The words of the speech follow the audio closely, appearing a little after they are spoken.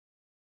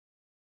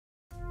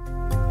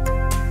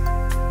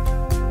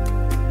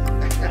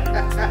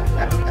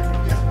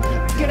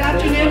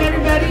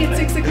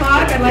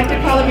o'clock. I'd like to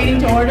call the meeting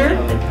to order.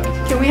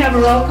 Can we have a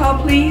roll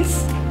call,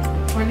 please?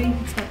 Orly,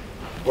 start.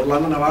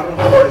 Orlando Navarro,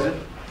 present.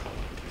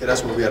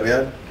 Erasmo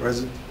Villarreal,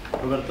 present.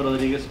 Roberto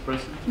Rodriguez,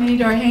 present.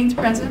 Minidor Haynes,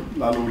 present.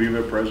 Lalo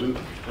Uribe, present.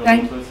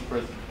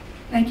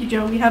 Thank you,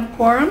 Joe. We have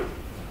quorum.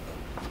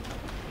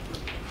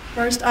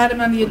 First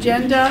item on the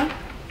agenda,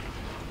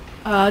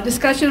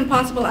 discussion and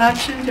possible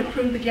action to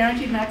approve the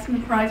guaranteed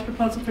maximum price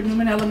proposal for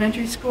Newman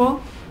Elementary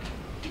School.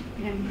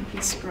 And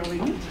he's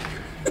scrolling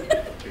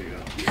it.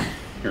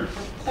 Here.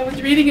 I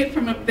was reading it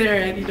from up there,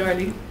 Eddie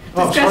Darley.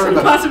 Oh, Discussion and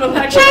sorry. possible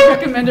action to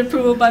recommend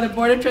approval by the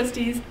Board of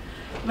Trustees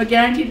of a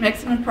guaranteed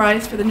maximum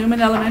price for the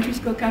Newman Elementary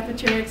School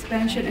cafeteria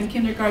expansion and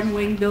kindergarten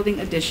wing building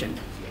addition.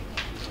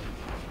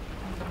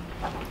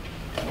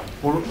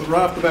 Well,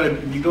 right off the bat,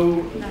 if you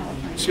go,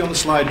 see on the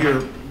slide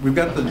here, we've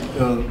got the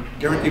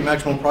guaranteed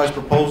maximum price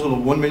proposal of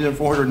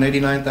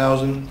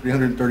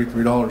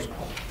 $1,489,333.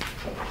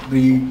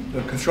 The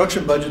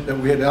construction budget that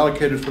we had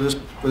allocated for this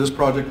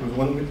project was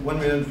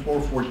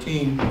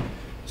 $1,414,000.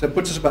 So that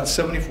puts us about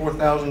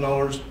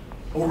 $74,000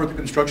 over the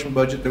construction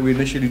budget that we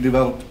initially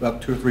developed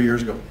about 2 or 3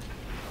 years ago.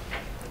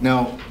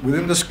 Now,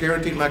 within this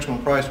guaranteed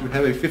maximum price, we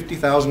have a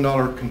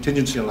 $50,000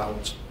 contingency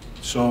allowance.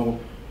 So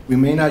we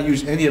may not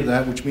use any of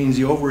that, which means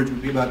the overage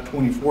would be about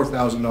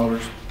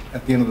 $24,000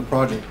 at the end of the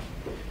project.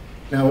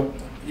 Now,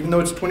 even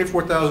though it's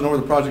 $24,000 over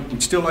the project,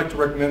 we'd still like to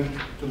recommend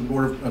to the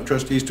Board of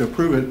Trustees to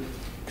approve it,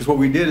 because what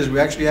we did is we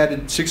actually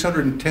added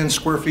 610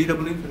 square feet, I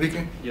believe,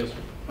 Enrique? Yes, sir.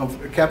 Of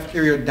a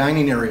cafeteria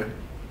dining area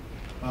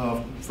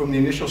from the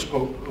initial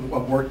scope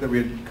of work that we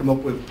had come up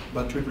with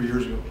about 2 or 3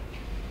 years ago.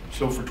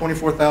 So for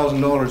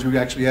 $24,000, we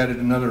actually added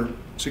another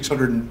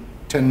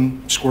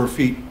 610 square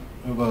feet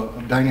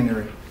of dining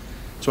area.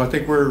 So I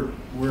think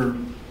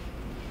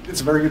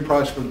it's a very good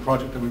price for the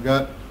project that we've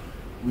got.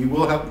 We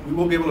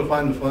will be able to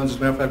find the funds. As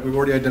a matter of fact, we've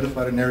already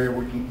identified an area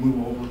where we can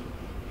move over,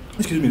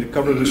 to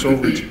cover this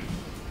overage.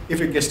 If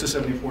it gets to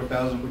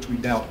 74,000, which we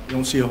doubt, we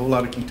don't see a whole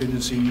lot of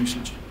contingency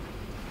usage.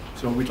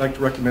 So we'd like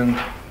to recommend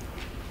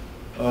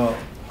a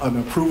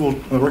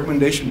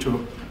recommendation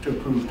to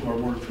approve to our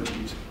Board of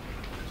Trustees.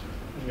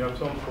 We have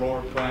some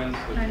floor plans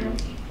that you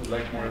would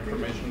like more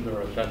information.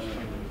 They're attached to the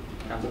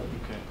handbook.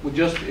 Okay. Well,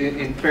 just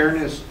in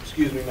fairness,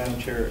 excuse me, Madam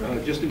Chair,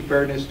 just in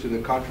fairness to the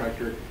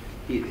contractor,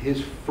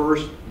 his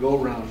first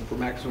go-round for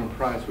maximum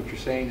price, what you're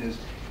saying is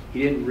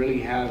he didn't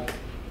really have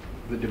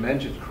the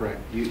dimensions correct.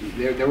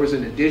 There was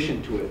an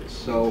addition to it,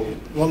 so.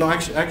 Well, no,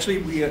 actually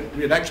we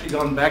had actually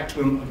gone back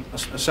to him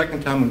a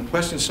second time and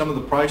questioned some of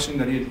the pricing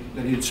that he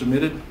had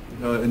submitted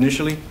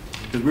initially,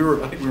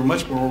 because I think we were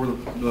much more over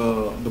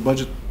the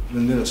budget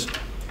than this.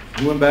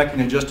 We went back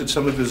and adjusted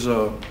some of his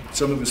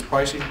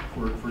pricing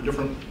for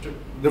different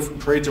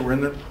trades that were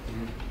in there.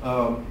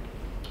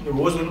 There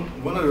was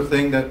one other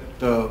thing that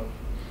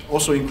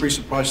also increased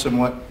the price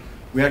somewhat.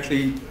 We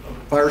actually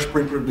fire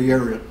sprinklered the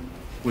area,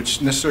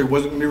 which necessarily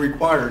wasn't going to be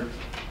required,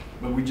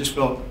 but we just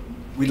felt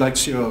we'd like to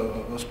see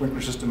a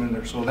sprinkler system in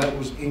there. So that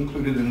was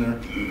included in there,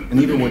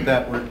 and even with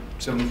that, we're at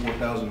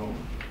 74,000 over.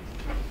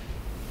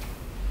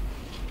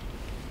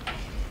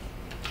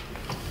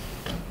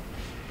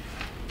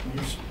 I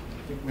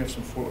think we have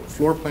some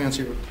floor plans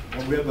here.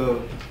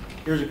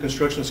 Here's a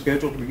construction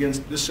schedule. It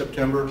begins this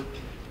September.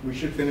 We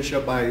should finish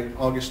up by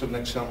August of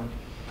next summer,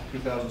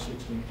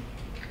 2016.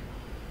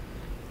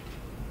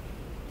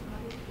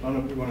 I don't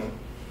know if you want to.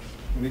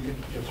 Yes,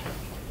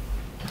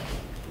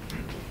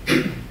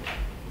 sir.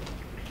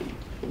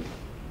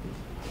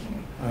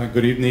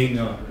 Good evening,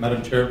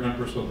 Madam Chair,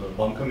 members of the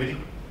Bond Committee,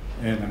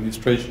 and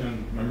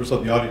administration, members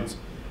of the audience.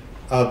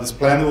 This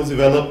plan was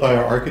developed by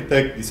our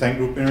architect, Design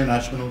Group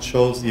International,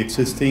 shows the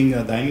existing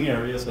dining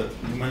areas at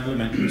Newman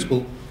Elementary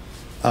School.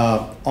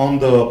 On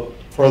the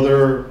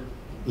further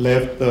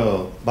left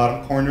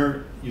bottom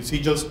corner, you see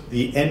just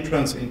the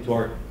entrance into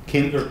our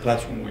kinder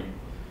classroom wing.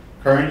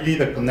 Currently,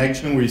 the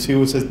connection where you see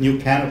what says new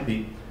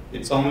canopy,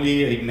 it's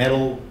only a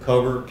metal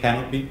cover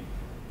canopy.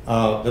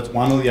 That's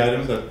one of the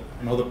items that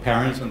I know the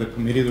parents and the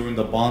committee during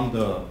the bond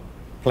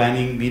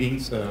planning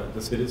meetings,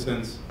 the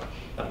Citizens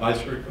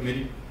Advisory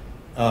Committee,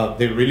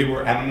 they really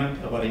were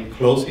adamant about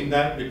enclosing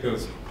that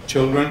because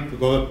children to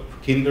go to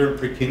kinder,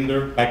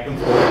 pre-kinder, back and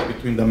forth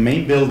between the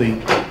main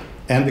building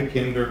and the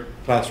kinder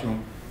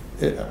classroom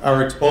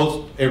are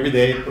exposed every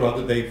day throughout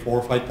the day 4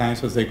 or 5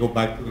 times as they go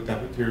back to the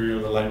cafeteria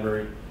or the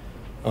library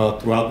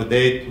throughout the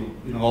day to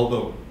all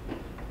the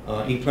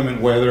inclement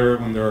weather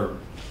when there are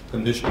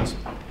conditions.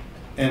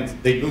 And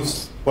they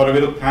lose quite a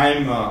bit of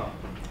time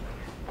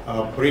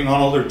putting on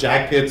all their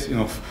jackets,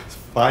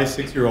 5,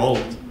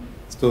 6-year-old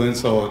students,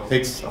 so it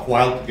takes a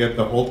while to get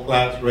the whole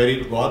class ready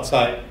to go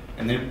outside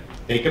and then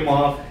take them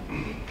off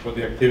for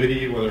the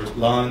activity, whether it's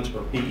lunch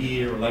or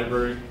PE or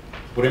library,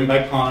 put them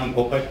back on,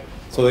 go back.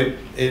 So it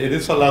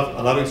is a lot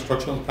of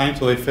instructional time,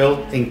 so they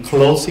felt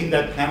enclosing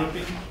that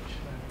canopy,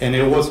 and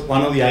it was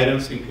one of the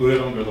items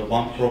included under the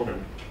bond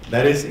program.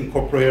 That is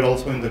incorporated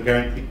also in the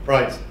guaranteed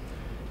price.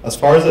 As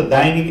far as the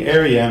dining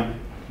area,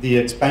 the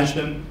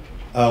expansion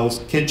was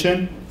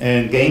kitchen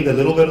and gained a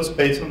little bit of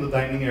space on the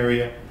dining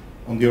area.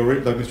 On the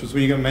like Mr.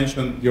 Zuniga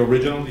mentioned, the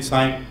original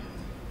design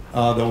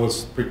that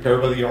was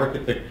prepared by the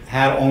architect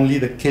had only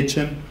the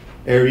kitchen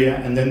area,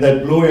 and then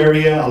that blue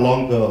area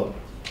along the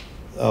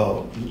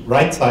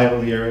right side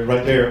of the area,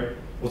 right there,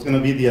 was going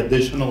to be the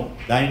additional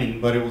dining,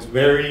 but it was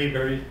very,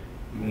 very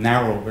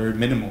narrow, very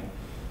minimal.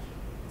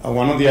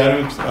 One of the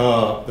items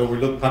that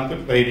we're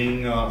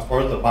contemplating as far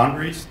as the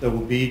boundaries that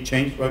will be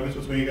changed, right,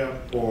 Mr.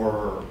 Zuniga,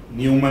 for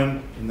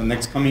Newman in the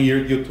next coming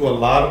year due to a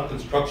lot of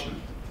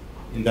construction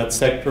in that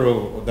sector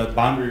of that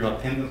boundary, or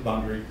attendance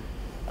boundary.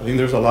 I think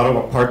there's a lot of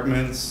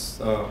apartments.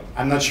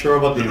 I'm not sure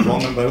about the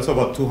enrollment, but it's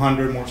about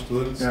 200 more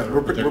students. Yeah,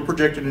 we're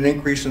projecting an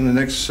increase in the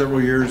next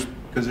several years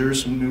because there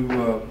is some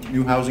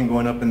new housing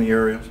going up in the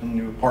area, some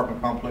new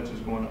apartment complexes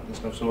going up and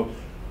stuff. So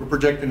we're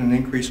projecting an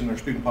increase in our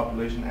student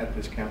population at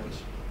this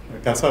campus.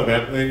 Casa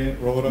Verde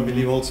Road, I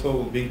believe, also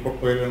will be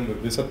incorporated under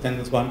this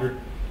attendance boundary.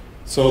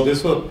 So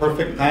this was a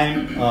perfect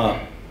time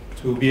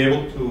to be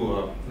able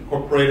to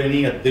incorporate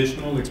any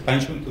additional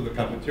expansion to the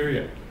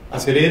cafeteria.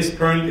 As it is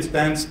currently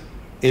stands,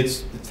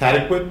 it's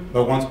adequate,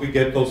 but once we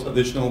get those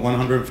additional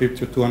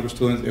 150 or 200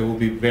 students, it will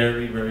be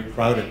very, very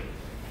crowded.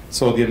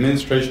 So the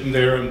administration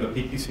there and the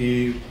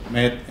PTC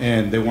met,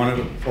 and they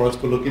wanted for us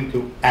to look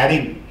into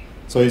adding.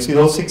 So you see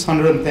those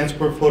 610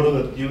 square foot of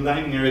the new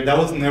dining area, that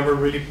was never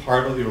really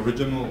part of the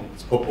original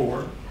scope of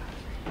work.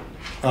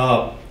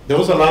 There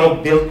was a lot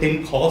of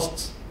built-in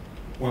costs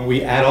when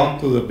we add on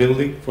to the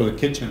building for the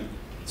kitchen.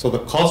 So the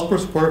cost per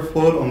square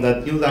foot on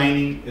that new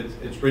dining,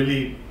 it's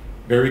really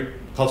very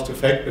cost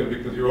effective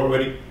because you're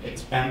already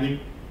expanding,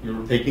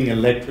 you're taking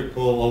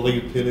electrical, all the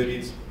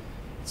utilities.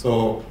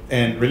 So,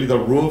 and really the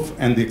roof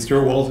and the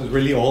exterior walls is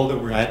really all that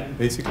we're adding,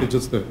 basically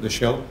just the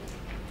shell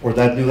for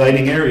that new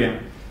dining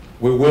area.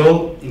 We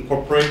will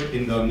incorporate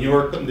in the new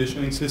air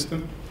conditioning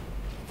system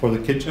for the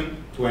kitchen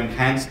to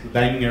enhance the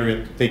dining area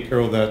to take care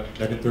of that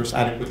if there's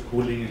adequate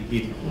cooling and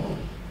heating.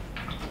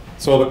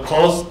 So the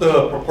cost,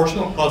 the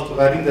proportional cost of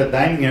adding the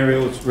dining area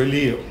was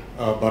really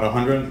about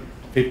 $115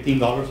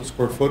 a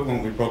square foot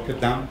when we broke it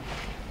down.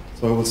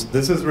 So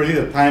this is really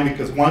the time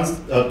because once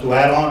to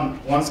add on,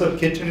 once the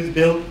kitchen is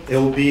built, it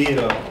will be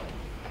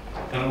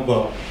kind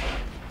of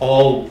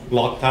all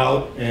blocked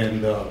out,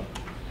 and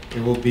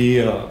it will be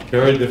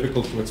very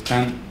difficult to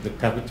expand the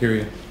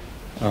cafeteria.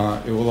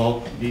 It will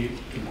all be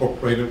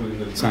incorporated within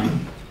the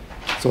design.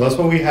 So that's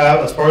what we have.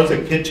 As far as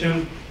the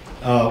kitchen,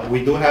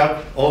 we do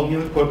have all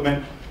new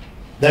equipment.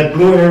 That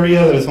blue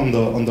area that is on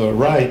the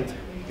right,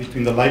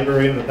 between the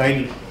library and the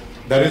dining,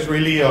 that is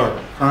really our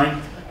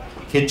current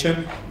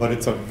kitchen, but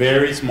it's a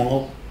very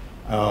small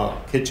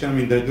kitchen. I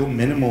mean, they do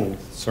minimal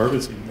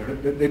servicing there.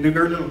 They do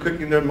very little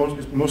cooking there. Most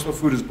of the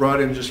food is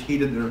brought in, just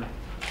heated there,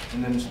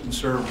 and then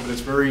served. But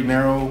it's very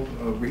narrow.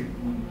 We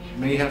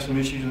may have some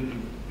issues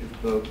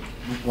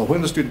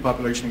when the student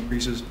population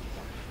increases.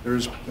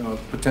 There's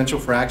potential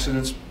for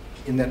accidents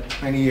in that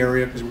tiny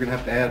area because we're going to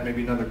have to add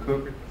maybe another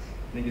cook.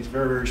 I think it's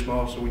very, very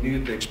small, so we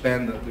needed to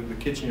expand the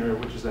kitchen area,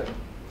 which is that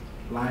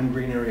lime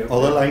green area.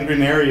 All the lime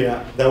green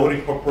area, that would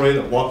incorporate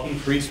a walk-in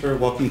freezer,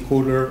 walk-in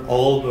cooler,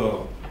 all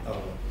the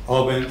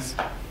ovens,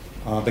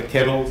 the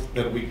kettles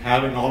that we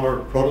have in all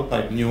our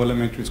prototype new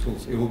elementary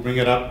schools. It will bring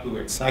it up to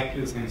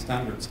exactly the same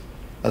standards.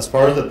 As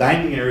far as the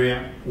dining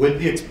area, with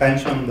the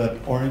expansion of that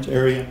orange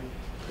area,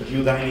 the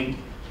new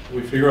dining,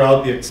 we figure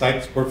out the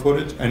exact square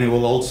footage, and it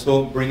will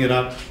also bring it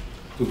up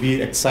to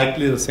be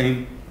exactly the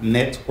same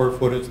net square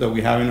footage that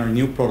we have in our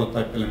new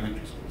prototype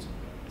elementary schools.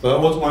 So that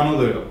was one of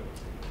the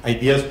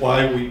ideas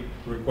why we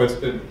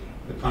requested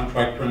the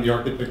contractor and the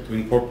architect to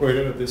incorporate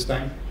it at this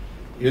time.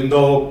 Even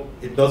though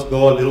it does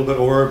go a little bit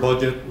over our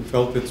budget, we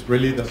felt it's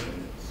really the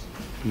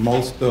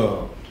most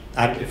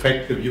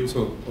effective use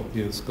of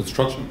this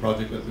construction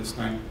project at this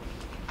time,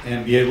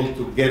 and be able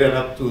to get it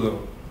up to the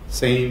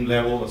same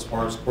level as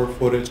far as square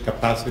footage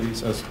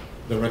capacities as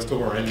the rest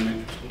of our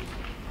elementary schools.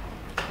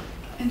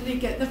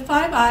 Enrique, the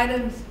 5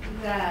 items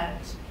that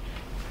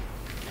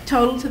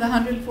total to the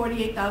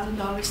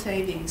 $148,000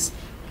 savings,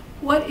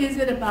 what is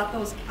it about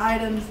those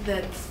items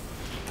that's,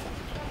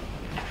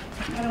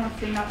 I don't want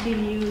to say not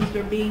being used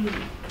or being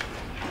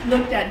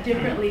looked at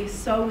differently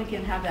so we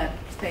can have that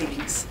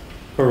savings?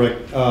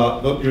 Correct.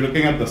 You're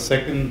looking at the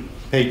second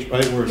page,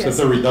 right, where it Yes. says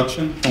the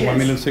reduction from Yes.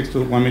 1,600,000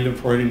 to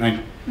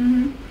 1,489,000.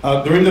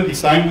 Mm-hmm. During the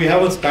design, we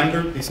have a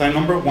standard design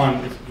number 1,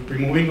 is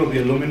removing of the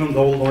aluminum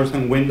double doors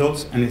and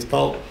windows and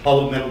install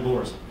hollow metal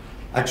doors.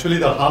 Actually,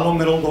 the hollow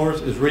metal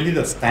doors is really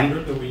the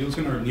standard that we use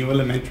in our new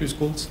elementary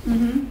schools.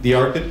 Mm-hmm. The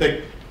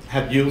architect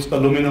had used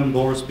aluminum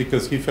doors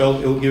because he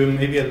felt it would give him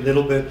maybe a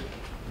little bit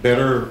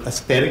better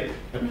aesthetic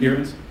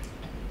appearance.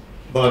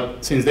 Mm-hmm.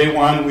 But since day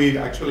one, we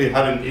actually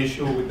had an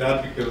issue with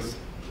that because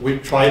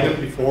we've tried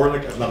them before,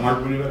 like at La Mar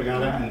Bruni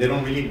Vergara, and they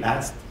don't really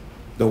last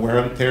the wear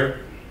and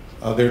tear.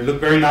 They look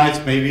very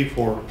nice maybe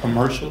for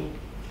commercial,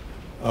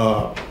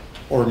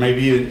 or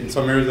maybe in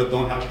some areas that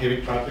don't have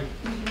heavy traffic.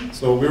 Mm-hmm.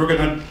 So we were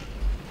going to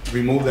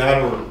remove that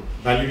or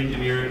value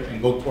engineer it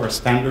and go to our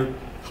standard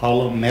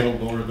hollow metal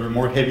door. They're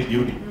more heavy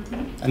duty.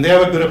 Mm-hmm. And they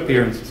have a good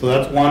appearance. So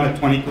that's one at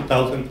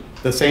 $22,000.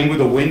 The same with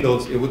the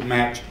windows, it would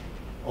match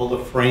all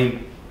the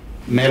frame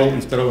metal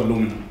instead of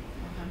aluminum.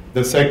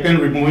 The second,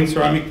 removing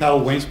ceramic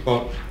tile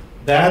wainscot.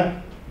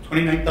 That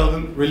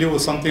 29,000 really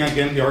was something,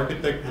 again, the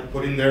architect had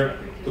put in there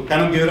to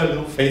kind of give it a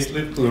little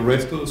facelift to the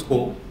rest of the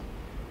school.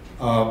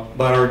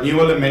 But our new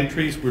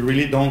elementaries, we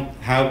really don't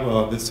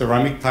have the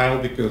ceramic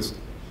tile because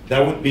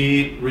that would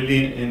be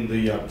really in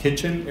the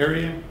kitchen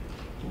area.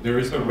 There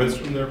is a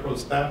restroom there for the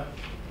staff,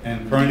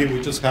 and currently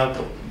we just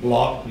have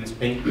block and it's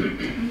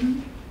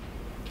painted.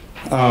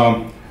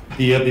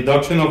 The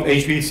deduction of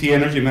HVAC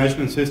energy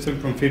management system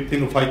from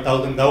 15 to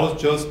 5,000, that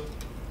was just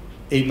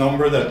a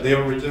number that they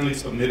originally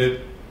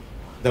submitted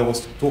that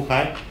was too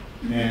high.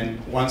 And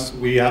once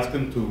we asked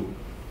them to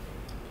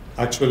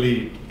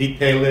actually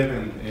detail it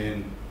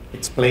and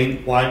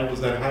explain why it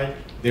was that high,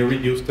 they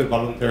reduced it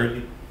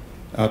voluntarily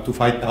to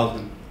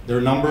 5,000. Their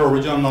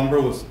original number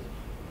was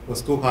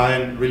too high,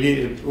 and really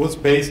it was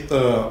based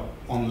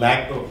on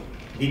lack of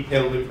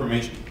detailed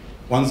information.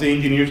 Once the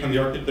engineers and the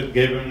architect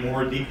gave them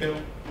more detail,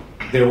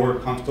 they were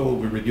comfortable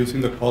with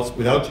reducing the cost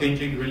without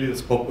changing really the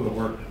scope of the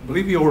work. I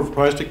believe he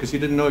overpriced it because he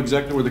didn't know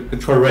exactly where the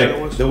control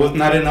panel was. There was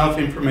not enough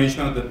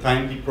information at the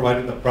time he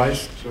provided the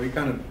price. So he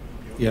kind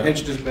of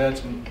hedged his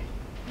bets and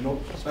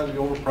decided to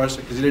overprice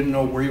it because he didn't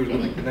know where he was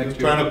going to connect to.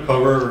 He was trying to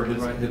cover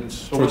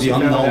his for the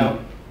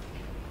unknown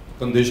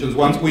conditions.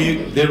 Once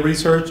we did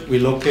research, we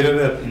located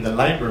it in the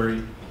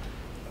library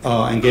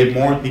and gave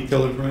more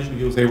detailed information.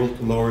 He was able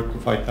to lower it to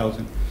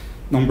 5,000.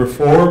 Number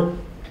 4,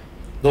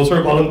 those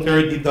are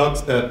voluntary deducts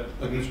that,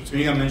 like Mr.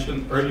 Zuniga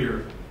mentioned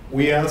earlier,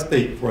 we asked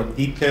for a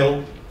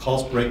detailed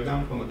cost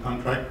breakdown from the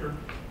contractor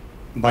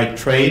by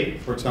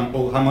trade, for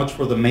example, how much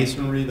for the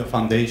masonry, the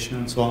foundation,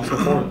 and so on and so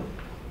forth.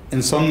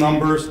 And some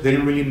numbers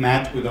didn't really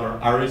match with our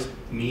RS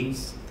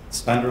means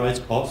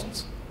standardized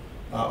costs.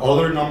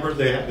 Other numbers,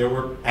 they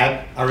were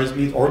at RS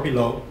means or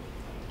below,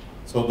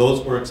 so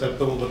those were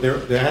acceptable, but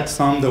they had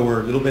some that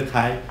were a little bit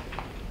high,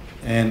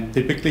 and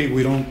typically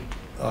we don't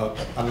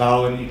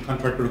allow any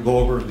contractor to go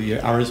over the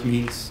RS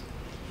means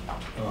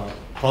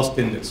cost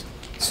index.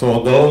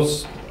 So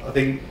those, I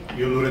think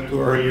you alluded to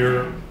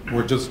earlier,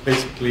 were just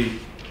basically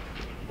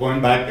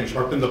going back and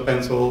sharpen the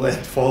pencil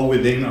and fall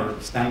within our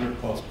standard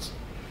costs,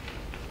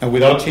 and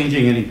without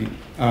changing anything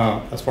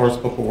as far as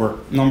scope of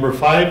work. Number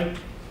 5,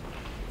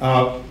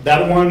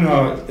 that one,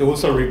 it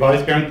was a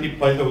revised guaranteed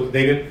price that was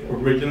dated,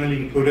 originally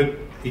included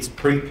a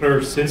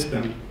sprinkler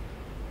system,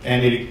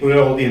 and it included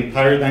all the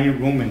entire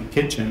dining room and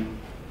kitchen.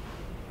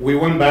 We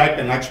went back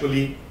and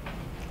actually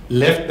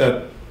left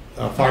that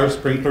fire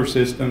sprinkler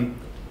system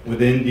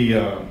within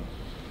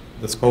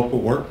the scope of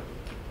work.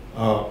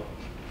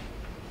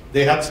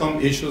 They had some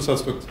issues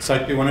as to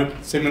exactly wanted,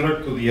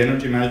 similar to the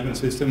energy management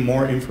system,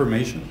 more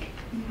information.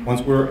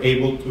 Once we were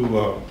able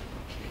to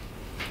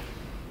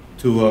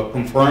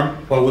confirm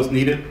what was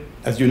needed,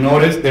 as you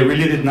noticed, they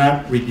really did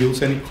not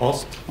reduce any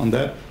cost on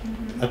that.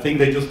 I think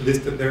they just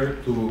listed there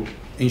to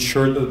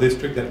ensure the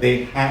district that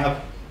they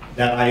have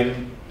that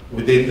item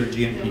within their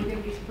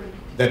GMP,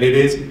 that it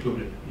is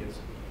included, yes.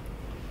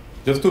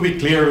 Just to be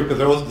clear, because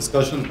there was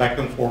discussions back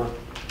and forth.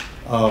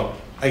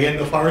 Again,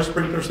 the fire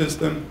sprinkler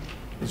system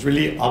is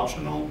really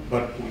optional,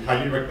 but we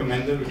highly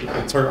recommend it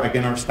because it's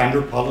our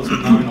standard policy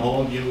now in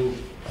all new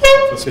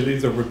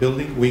facilities that we're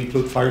building. We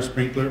include fire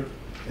sprinkler,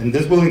 and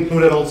this will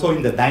include it also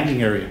in the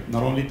dining area,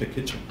 not only the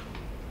kitchen.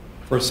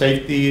 For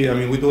safety, I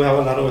mean, we do have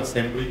a lot of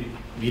assembly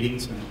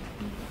meetings,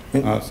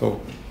 and so.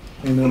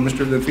 And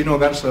Mr. Delfino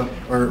Garza,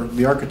 or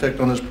the architect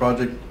on this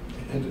project,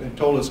 had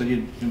told us that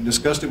he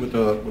discussed it with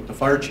the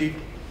fire chief,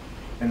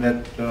 and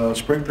that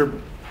sprinkler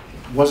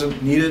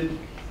wasn't needed.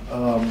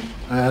 I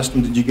asked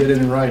him, "Did you get it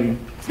in writing?"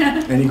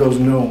 And he goes,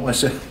 "No." I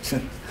said,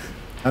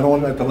 "I don't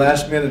want to at the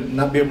last minute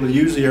not be able to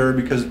use the area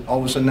because all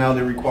of a sudden now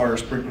they require a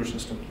sprinkler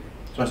system."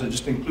 So I said,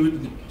 "Just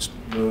include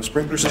the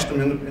sprinkler system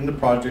in the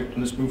project,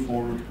 and let's move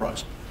forward with the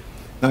price."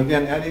 Now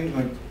again, adding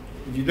like.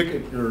 If you look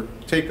at or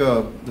take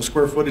the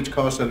square footage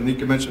cost that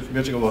Anika mentioned a few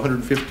minutes ago,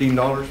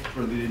 $115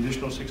 for the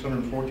additional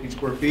 614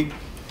 square feet,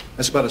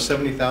 that's about a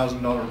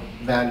 $70,000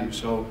 value.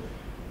 So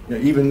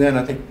even then,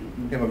 I think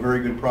we have a very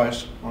good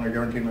price on our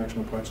guaranteed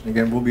maximum price. And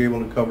again, we'll be able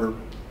to cover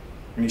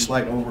any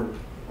slight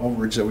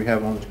overage that we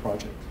have on this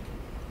project.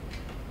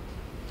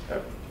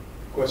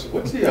 Question,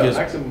 what's the Yes.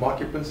 maximum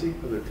occupancy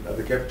of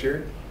the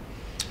cafeteria?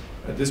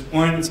 At this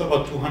point, it's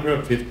about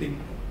 250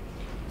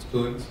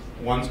 students.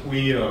 Once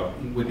we,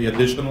 with the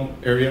additional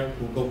area,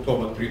 we'll go to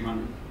about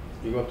 300.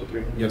 You go up to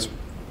 300? Yes, sir.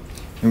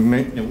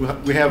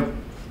 And we have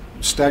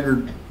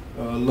staggered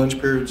lunch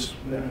periods.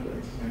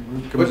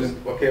 Group comes in.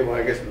 Okay, well,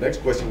 I guess the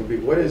next question would be,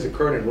 what is the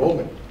current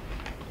enrollment?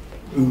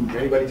 Ooh.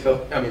 Anybody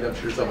tell? I mean, I'm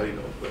sure somebody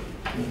knows, but.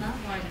 Not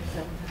more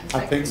than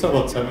 700. I think it's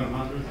about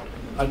 700.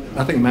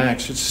 I think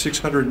max, it's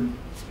 600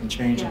 and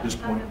change at this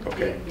point.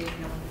 Okay.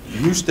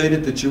 You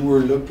stated that you were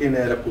looking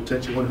at a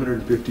potential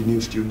 150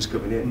 new students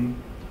coming in. Mhm.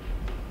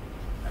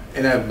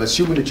 And I'm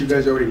assuming that you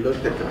guys already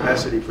looked at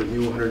capacity for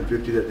new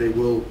 150, that they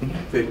will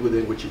fit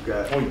within what you've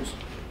got. Oh, yes.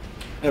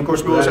 And of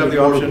course, we always have the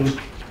option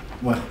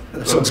Well,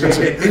 that's what I was going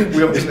to say.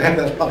 We always have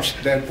that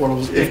option, that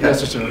portables if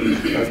necessary.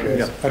 Okay.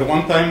 Yeah. At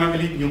one time, I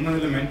believe Newman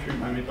Elementary,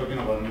 I'm talking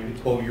about maybe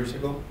 12 years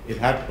ago, it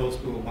had close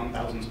to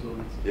 1,000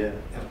 students. Yeah.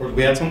 Of course,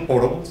 we had some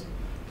portables.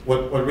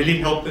 What really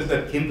helped is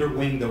that kinder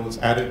wing that was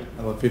added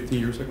about 50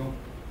 years ago.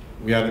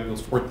 We added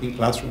those 14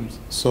 classrooms.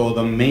 So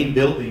the main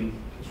building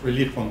is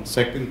really from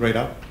second grade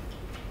up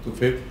to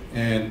fifth,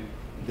 and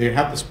they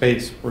have the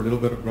space for a little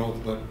bit of growth.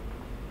 But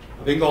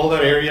I think all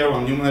that area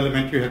around Newman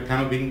Elementary had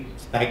kind of been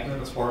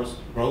stagnant as far as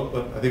growth,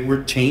 but I think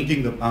we're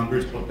changing the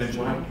boundaries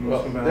potentially.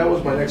 Well, that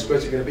was my next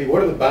question going to be.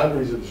 What are the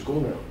boundaries of the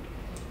school now?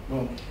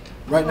 Well,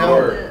 right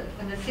Well, now,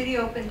 when the city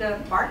opened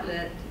up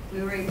Bartlett,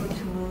 we were able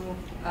to move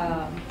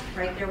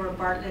right there where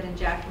Bartlett and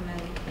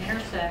Jackman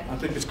intersect. I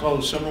think it's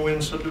called the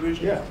Summerwind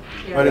subdivision. Yeah.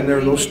 Yeah, Right in there,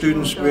 we those moved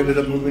students, we ended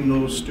up those. moving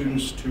those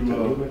students to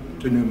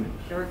Newman.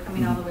 They were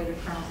coming all the way to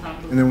Colonel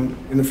Santos. And then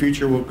in the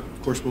future,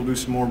 of course, we'll do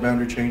some more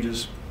boundary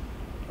changes.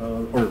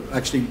 Or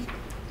actually,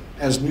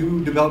 as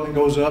new development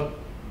goes up,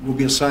 we'll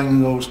be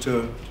assigning those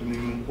to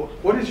Newman.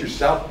 What is your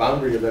south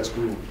boundary of that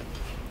school?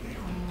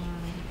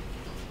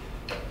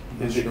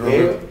 Is it Sure.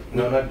 Gale?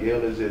 No, not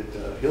Gale. Is it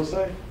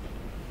Hillside?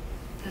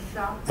 The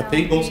south I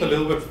think it goes a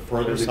little bit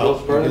further Does it south.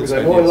 go further? Because I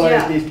than know Hillside, a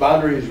yes. lot of these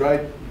boundaries,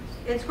 right?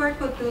 It's where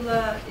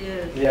Cotula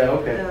is. Yeah,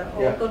 okay, The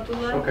yeah, old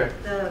Cotula, okay.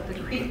 the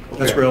creek.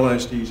 That's where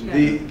LISD's.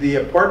 Yeah. The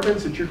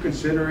apartments that you're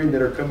considering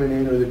that are coming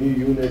in, or the new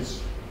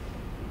units,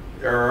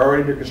 are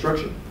already under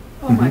construction?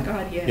 Oh my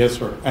God, yes. Yes,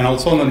 sir. And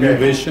also on the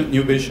Okay.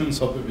 New Vision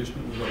subdivision,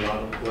 there's a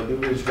lot of, Well,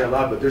 there's a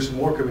lot, but there's some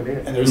more coming in.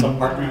 and there's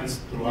apartments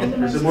throughout.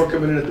 There's some more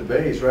coming in at the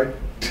base, right?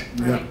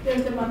 Yeah.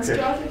 There's a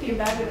monstrosity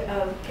about it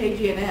of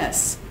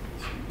KG&S.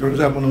 There's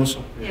that one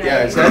also.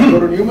 Yeah, does that go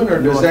to Newman,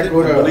 or does that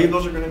go I believe to?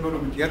 those are going to go to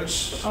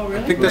Geddes. Oh,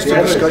 really? I think that's the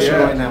Geddes, discussion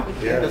yeah. right now. I Yeah.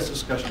 think that's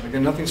discussion.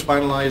 Again, nothing's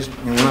finalized,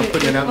 and we're not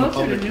putting it out in the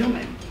Closer public. to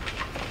Newman.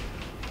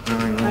 I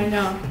I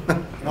know.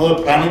 No,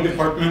 the planning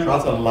department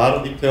has a lot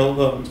of detail,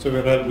 Mr.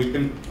 Vera. We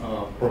can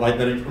provide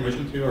that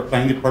information to you. Our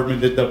planning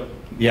department did the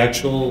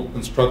actual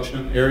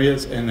construction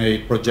areas and a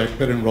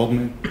projected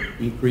enrollment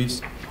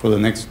increase for the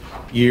next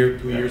year,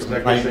 2 years, and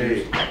Like 5 I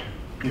years.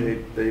 say,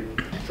 they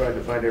tried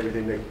to find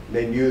everything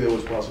they knew that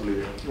was possibly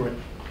there. Right.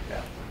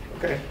 Yeah.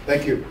 Okay,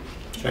 thank you.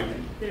 Check it.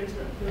 There's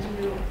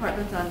new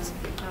apartments on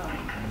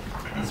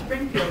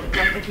Springfield,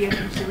 like at the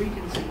entrance to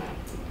Regency.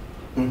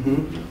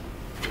 Mm-hmm.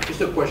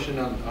 Just a question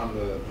on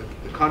the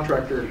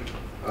contractor,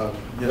 Yes,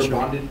 they're sir.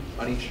 bonded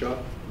on each job?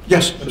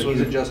 Yes, So he's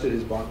absolutely. adjusted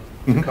his bond,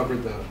 Mhm.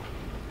 covered the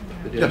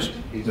Yes,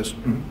 difference? He's- yes.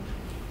 Mhm.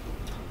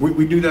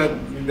 We do that,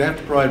 they have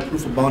to provide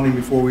proof of bonding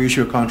before we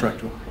issue a contract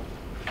to them.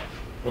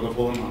 For the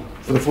full amount.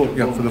 For the full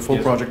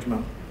Yes. project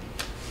amount.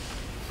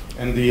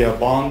 And the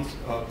bonds,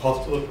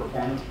 cost of the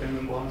performance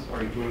payment bonds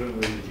are included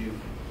within the G.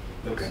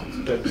 Okay.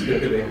 That's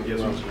stipulated, yes,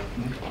 sir.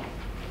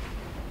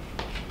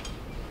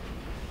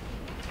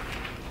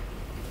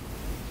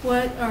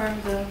 What are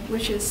the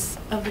wishes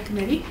of the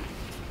committee?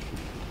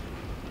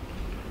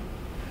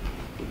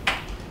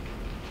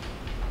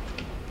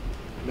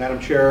 Madam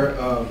Chair,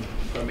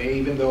 if I may,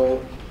 even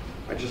though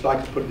I'd just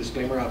like to put a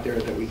disclaimer out there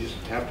that we just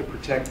have to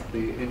protect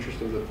the interest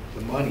of the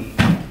money.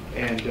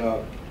 And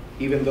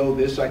even though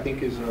this, I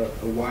think, is a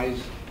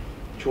wise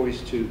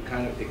choice to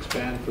kind of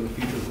expand for the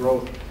future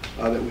growth,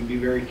 that we'd be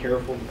very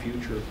careful in the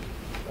future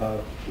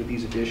with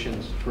these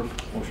additions for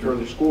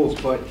further schools.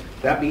 But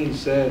that being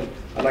said,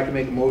 I'd like to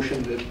make a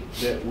motion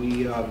that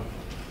we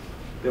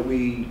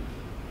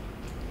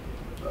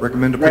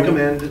Recommend approval?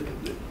 recommend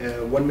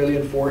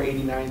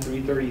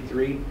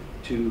 $1,489,333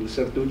 to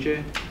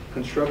Certuche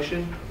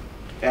Construction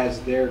as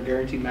their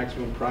guaranteed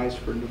maximum price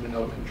for Newman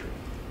Elementary.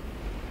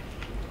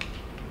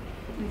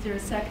 Is there a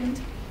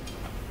second?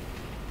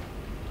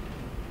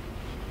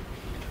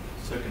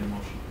 Second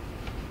motion.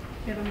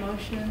 We have a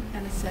motion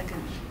and a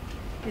second.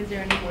 Is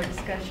there any more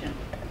discussion?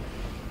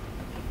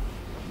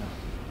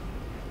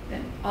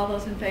 Then, all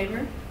those in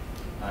favor?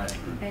 Aye.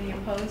 Any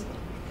opposed?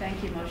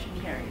 Thank you, motion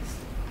carries.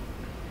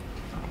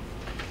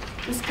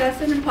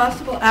 Discussion and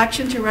possible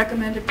action to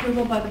recommend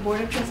approval by the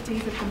Board of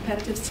Trustees of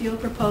competitive seal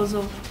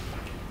proposal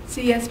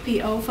CSP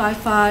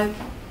 055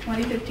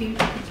 2015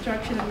 for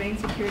construction of main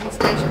security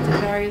stations at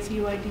various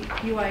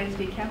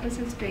UISD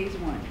campuses, Phase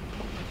 1.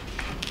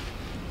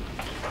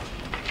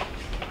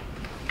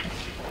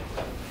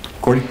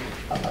 Cordy?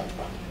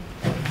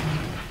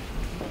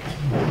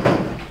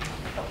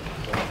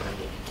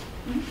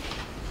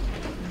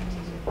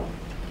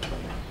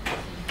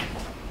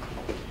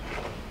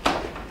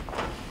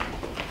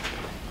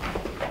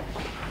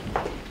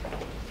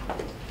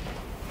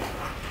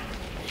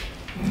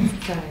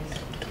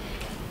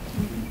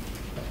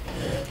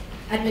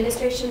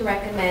 Administration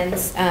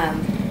recommends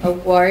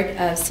award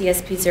of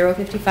CSP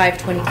 055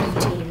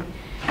 2015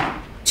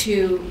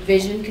 to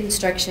Vision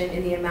Construction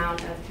in the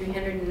amount of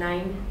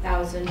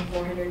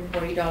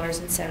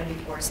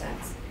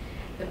 $309,440.74.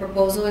 The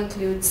proposal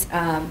includes,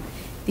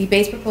 the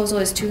base proposal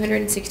is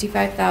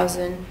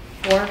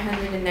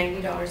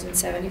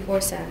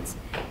 $265,490.74,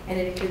 and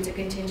it includes a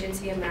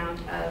contingency amount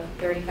of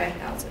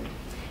 $35,000.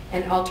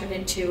 and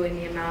alternate 2 in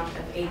the amount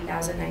of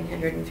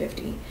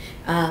 $8,950.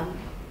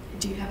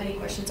 Do you have any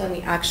questions on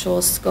the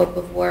actual scope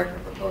of work or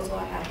proposal?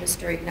 I have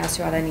Mr.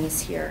 Ignacio Araniz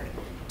here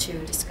to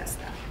discuss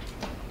that.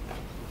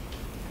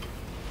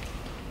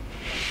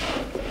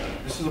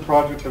 This is a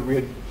project that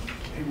we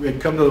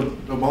had come to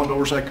the Bond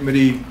Oversight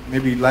Committee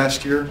maybe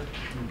last year,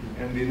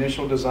 and the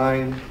initial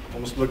design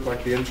almost looked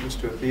like the entrance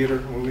to a theater,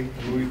 a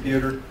movie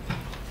theater.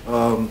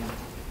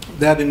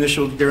 That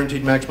initial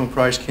guaranteed maximum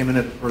price came in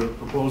at, or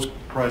proposed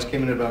price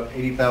came in at about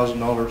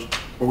 $80,000,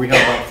 where we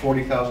have about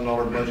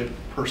 $40,000 budget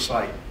per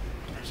site.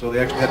 So they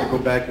actually had to go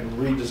back and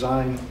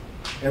redesign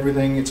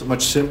everything. It's a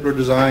much simpler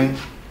design.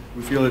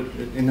 We feel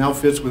it now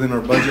fits within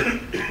our budget.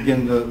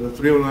 Again, the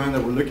 309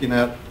 that we're looking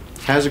at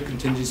has a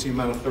contingency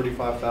amount of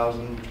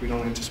 $35,000, which we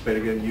don't anticipate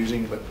again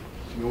using, but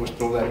we always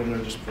throw that in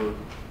there just to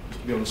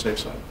be on the safe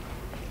side.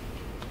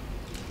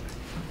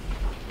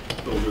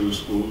 Those are the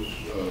schools.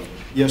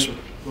 Yes, sir.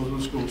 Those are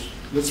the schools.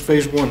 That's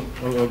phase 1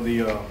 of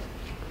the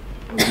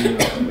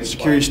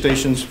security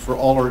stations for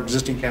all our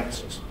existing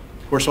campuses.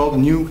 Of course, all the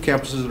new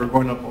campuses that are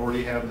going up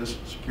already have this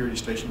security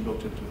station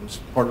built into them. It's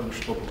part of the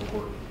scope of the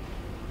work.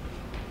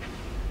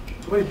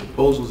 How many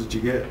proposals did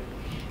you get?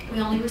 We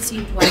only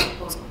received 1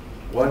 proposal.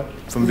 What?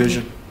 From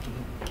Vision.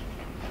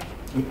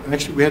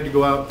 Actually, we had to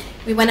go out.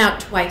 We went out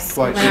twice.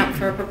 Twice. We went out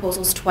for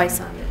proposals twice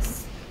on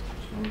this.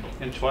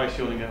 And twice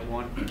you only got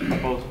 1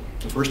 proposal?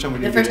 The first time we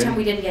The didn't first get time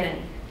any. we didn't get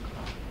any.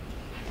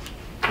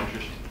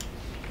 Interesting.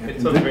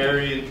 It's a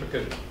very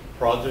intricate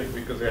project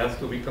because it has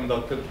to be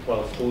conducted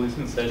while school is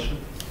in session.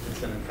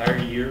 It's an entire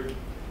year.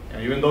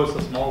 And even though it's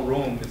a small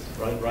room, it's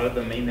right at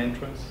the main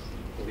entrance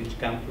of each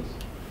campus.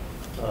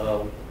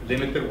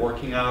 Limited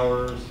working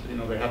hours,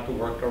 they have to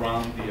work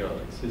around the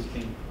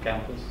existing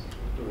campus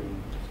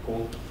during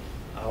school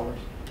hours.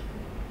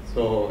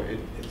 So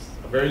it's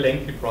a very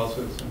lengthy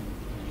process and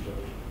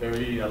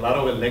a lot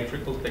of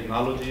electrical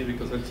technology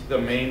because it's the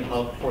main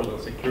hub for the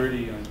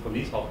security and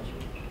police officers.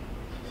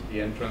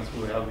 The entrance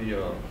will have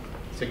the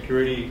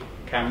security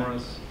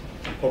cameras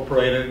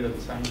incorporated in the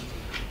design.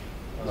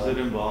 Does it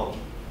involve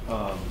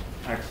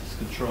access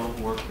control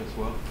work as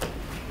well?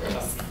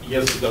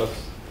 Yes, it does.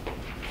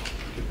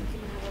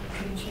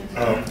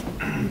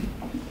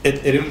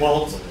 It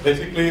involves,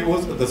 basically it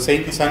was the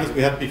same design as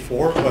we had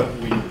before, but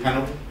we kind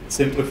of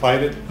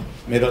simplified it,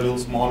 made it a little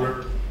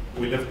smaller.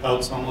 We left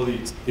out some of the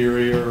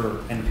exterior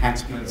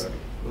enhancements.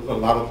 There's a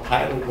lot of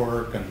tile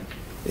work, and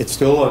it's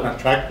still an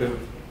attractive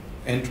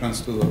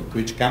entrance to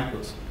each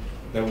campus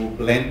that will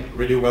blend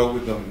really well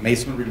with the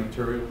masonry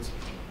materials.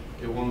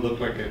 It won't look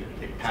like a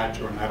patch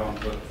or an add-on,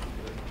 but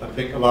I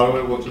think a lot of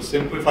it was just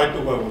simplified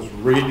to what was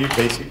really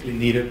basically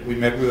needed. We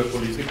met with the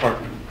police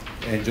department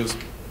and just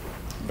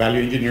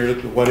value engineered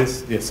it to what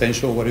is the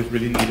essential, what is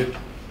really needed.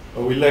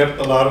 But we left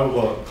a lot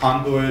of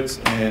conduits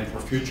and for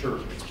future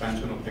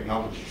expansion of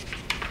technology.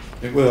 I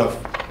think with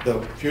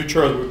the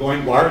future, as we're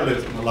going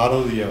wireless and a lot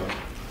of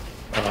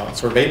the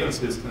surveillance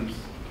systems,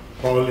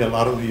 probably a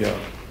lot of the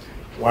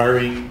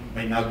wiring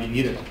may not be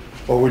needed.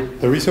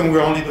 But the reason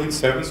we're only doing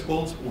 7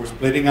 schools, we're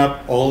splitting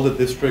up all the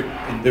district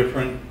in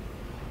different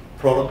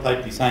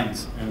prototype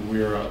designs, and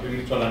we're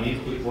doing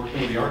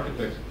working with the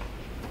architects.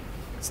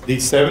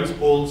 These 7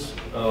 schools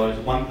is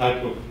one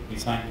type of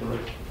design,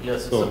 correct?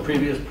 Yes, it's a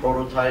previous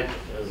prototype,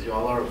 as you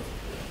all are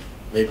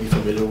maybe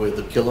familiar with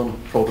the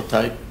Killam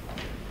prototype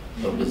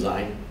of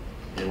design,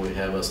 and we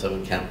have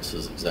 7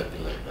 campuses exactly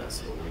like that.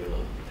 So we're going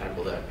to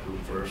tackle that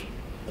group first.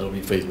 That'll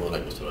be phase 1,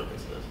 like Mr.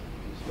 Reyes says.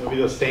 It'll be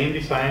the same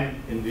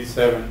design in these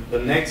 7. The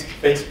next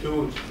phase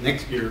 2,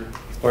 next year,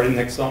 starting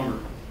next summer,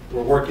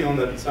 we're working on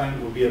the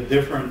design. Will be a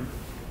different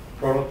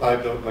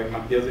prototype of like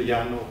Matias de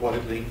Llano,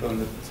 Juarez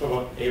Lincoln. It's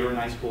about 8 or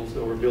 9 schools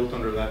that were built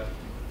under that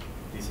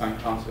design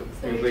concept.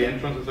 So And the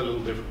entrance is a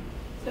little different.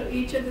 So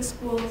each of the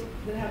schools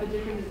that have a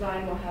different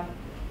design will have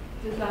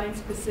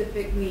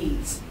design-specific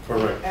needs.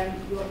 Correct. And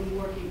you'll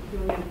be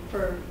doing it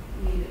per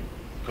needed.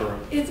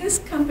 Correct. Is this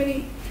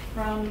company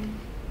from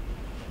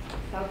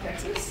South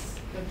Texas,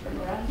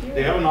 from around here?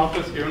 They have an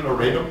office here in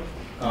Laredo.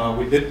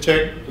 We did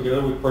check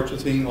together with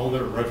purchasing all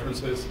their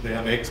references. They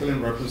have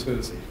excellent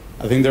references.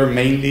 I think they're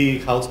mainly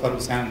housed out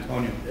of San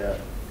Antonio. Yeah.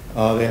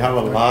 They have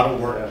a lot of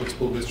work with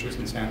school districts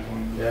in San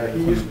Antonio. Yeah,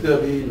 he used to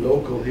be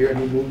local here and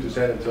he moved to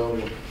San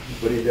Antonio,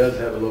 but he does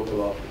have a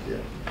local office, yeah.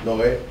 No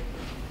way?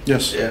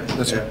 Yes, Yeah.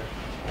 that's it.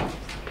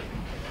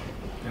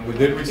 And we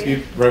did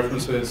receive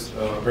references,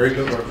 very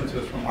good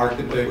references from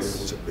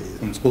architects,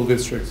 from school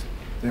districts.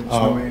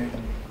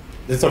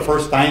 This is the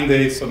first time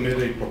they submit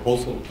a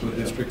proposal to the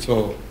district,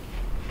 so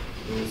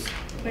it was,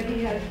 But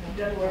he has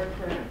done work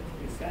for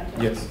San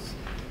Antonio? yes.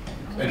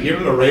 And here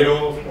in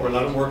Laredo, for a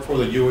lot of work for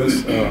the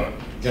U.S.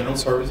 General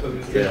Services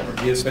Administration, or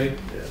GSA,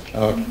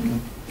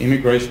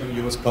 immigration,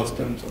 U.S.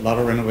 Customs, a lot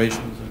of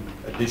renovations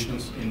and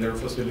additions in their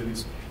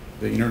facilities,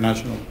 the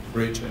International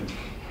Bridge and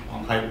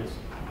on highways,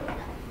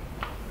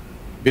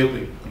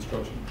 building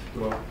construction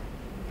throughout.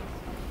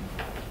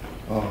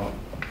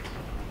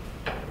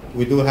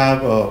 We do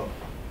have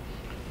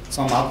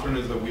some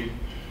alternates that we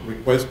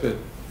requested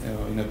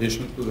in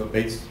addition to the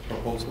base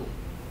proposal.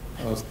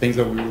 things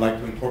that we would like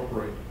to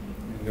incorporate,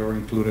 and they were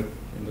included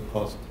in the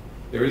cost.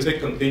 There is a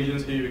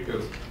contingency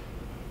because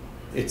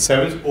it's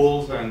 7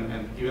 schools,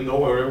 and even though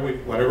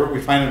whatever we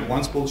find in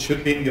one school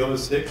should be in the other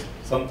 6,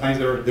 sometimes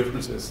there are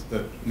differences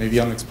that may be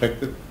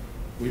unexpected.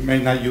 We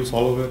may not use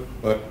all of it,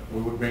 but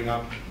we would bring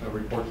up a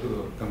report to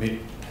the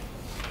committee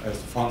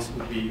as funds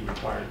would be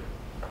required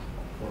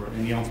for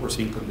any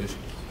unforeseen conditions.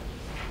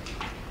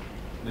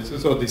 This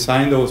is a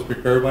design that was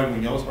prepared by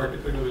Munoz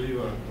Architect, I believe,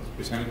 was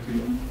presented to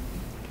you.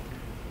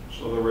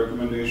 So the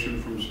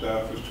recommendation from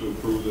staff is to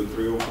approve the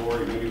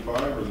 304,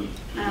 895, or the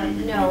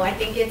 290? No, I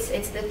think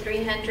it's the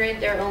 300.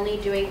 They're only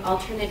doing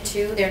alternate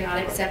 2. They're not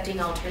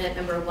accepting alternate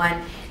number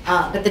 1.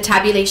 But the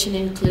tabulation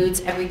includes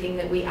everything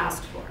that we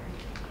asked for.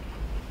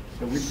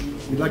 So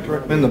we'd like to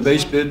recommend the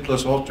base bid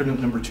plus alternate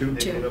number 2.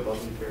 2.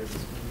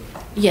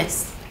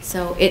 Yes.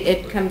 So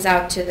it comes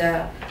out to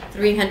the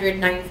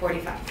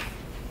 309.45.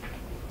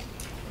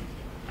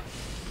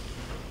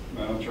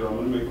 Madam Chair, I'm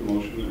going to make a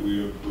motion that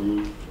we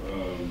approve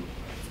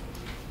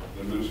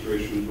the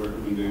administration's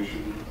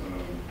recommendation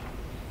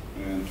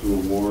and to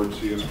award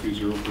CSP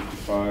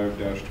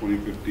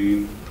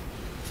 055-2015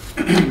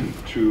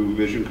 to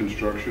Vision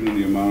Construction in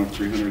the amount of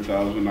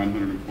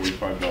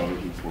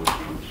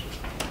 $300,945.04.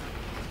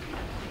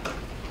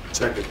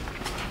 Second.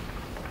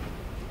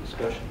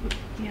 Discussion?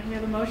 Yeah, we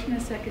have a motion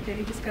and a second.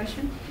 Any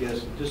discussion?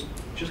 Yes,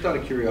 just out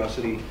of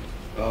curiosity,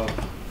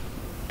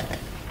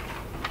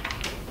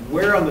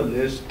 where on the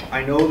list,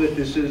 I know that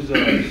this is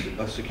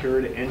a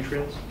secured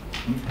entrance,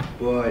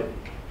 but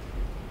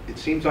it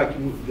seems like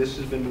this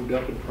has been moved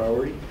up in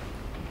priority.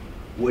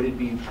 Would it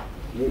be,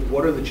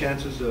 what are the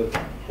chances of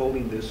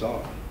holding this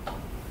off?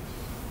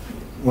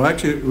 Well,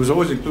 actually, it was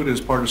always included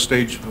as part of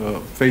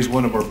phase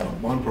 1 of our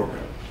bond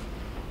program.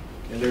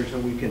 And there's no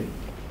we can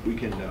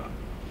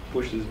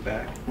push this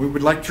back? We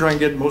would like to try and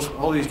get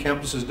all these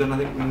campuses done, I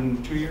think,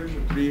 in 2 years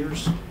or 3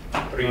 years.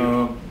 3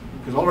 years.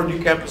 Because all our new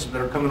campuses that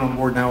are coming on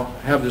board now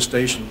have this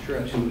station. Sure,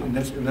 absolutely. And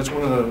that's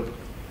one of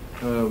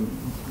the,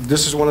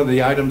 this is one of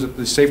the items that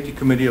the safety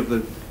committee of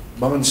the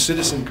Bond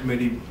Citizen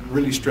Committee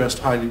really stressed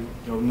highly. You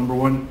know, number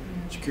 1,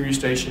 security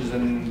stations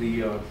and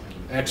the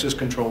access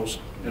controls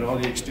and all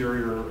the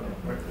exterior.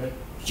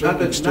 Not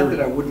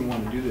that I wouldn't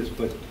want to do this,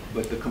 but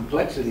the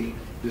complexity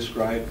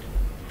described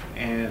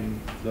and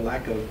the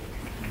lack of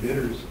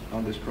bidders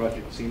on this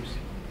project seems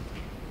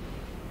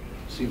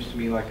to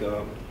me like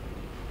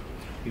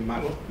you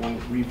might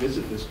want to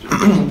revisit this.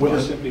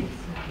 Just simply,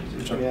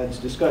 yeah, it's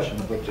discussion,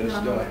 but just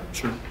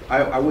sure.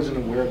 I wasn't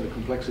aware of the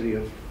complexity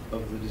of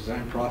the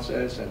design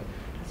process and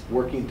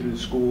working through the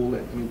school,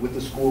 and I mean, with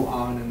the school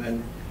on, and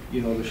then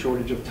the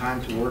shortage of time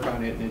to work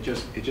on it, and it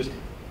just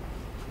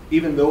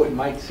even though it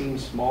might seem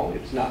small,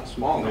 it's not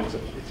small. It's a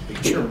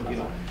big deal,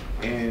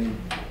 and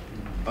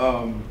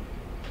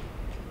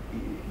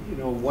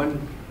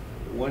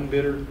one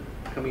bidder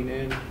coming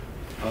in.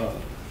 I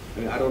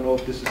mean, I don't know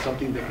if this is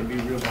something that can be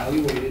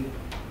reevaluated.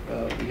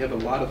 We have a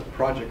lot of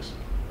projects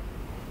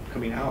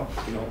coming out,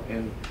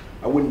 and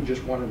I wouldn't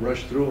just want to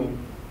rush through them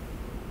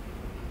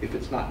if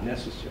it's not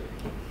necessary.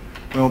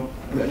 Well,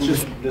 That's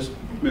just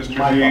Mr.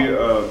 my G,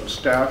 thought.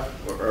 staff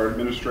or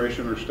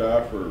administration or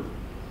staff or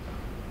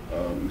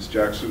Ms.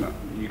 Jackson,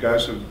 you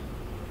guys have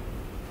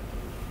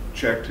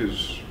checked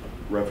his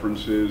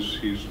references.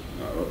 He's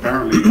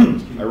apparently,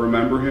 I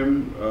remember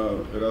him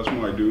at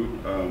ESMO, I do.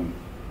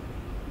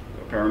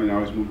 Apparently now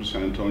he's moved to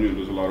San Antonio and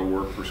does a lot of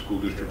work for school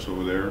districts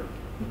over there.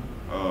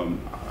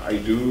 I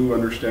do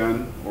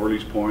understand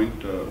Orly's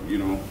point,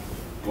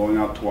 going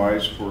out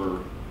twice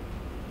for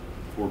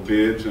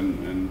bids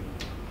and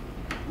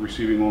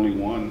receiving only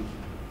one.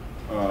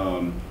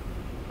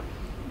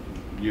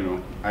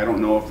 I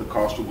don't know if the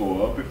cost will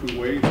go up if we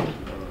wait.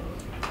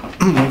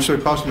 I'm sure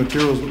the cost of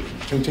materials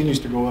continues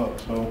to go up.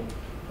 So,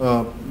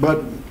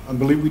 but I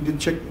believe we did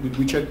check.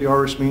 We checked the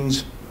RS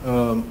means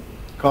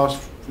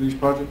cost for these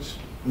projects,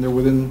 and they're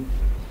within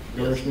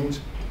the RS means.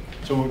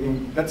 So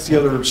that's the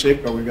other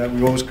safeguard we got.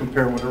 We always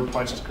compare whatever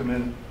prices come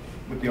in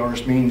with the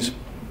RS means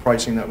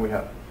pricing that we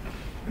have,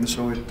 and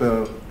so I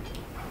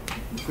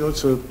feel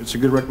it's a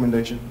good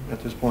recommendation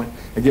at this point.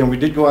 Again, we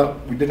did go out.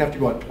 We did have to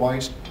go out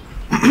twice.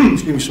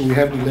 Excuse me. So we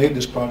have delayed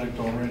this project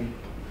already.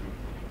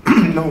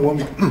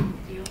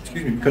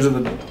 Excuse me, because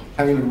of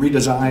having to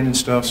redesign and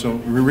stuff. So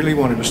we really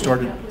wanted to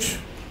start it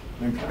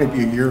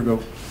maybe a year ago.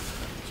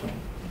 So.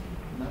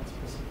 Not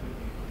specifically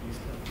these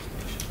type of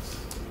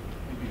stations,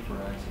 maybe for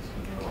access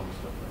control and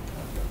stuff like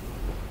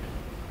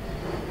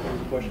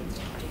that. Questions?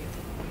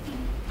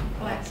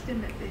 Well, I asked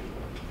him if they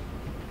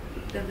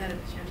done that at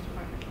the Sheriff's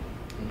Department.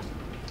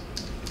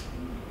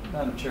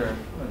 Madam Chair,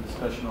 a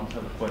discussion, also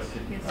have a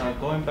question. Yes, sir.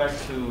 Going back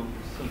to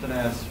something I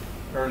asked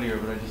earlier,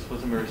 but I just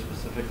wasn't very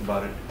specific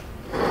about it.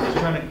 Just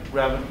trying to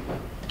grab an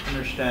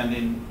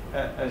understanding,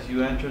 as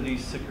you enter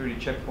these security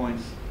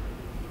checkpoints,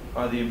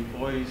 are the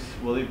employees,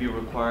 will they be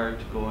required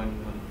to go in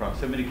with a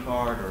proximity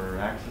card or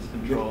access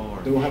control? Or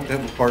They will have to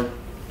have a card to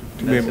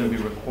be that's able going to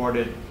be to.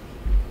 recorded?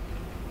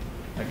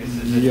 I guess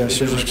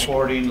Yes, is it it's-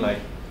 recording, like,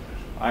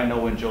 I know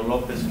when Joe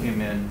Lopez came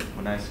in,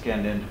 when I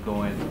scanned in to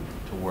go in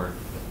to work,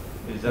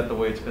 Is that the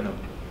way it's gonna?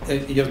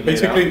 Yes,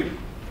 basically,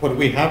 what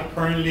we have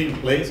currently in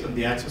place and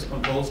the access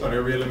controls at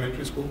every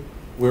elementary school,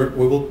 we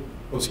will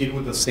proceed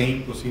with the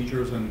same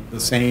procedures and the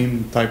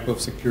same type of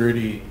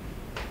security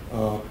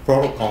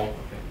protocol.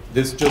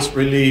 This just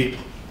really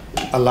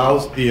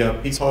allows the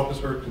peace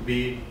officer to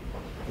be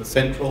the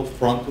central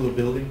front of the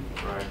building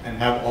and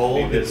have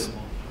all this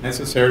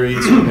necessary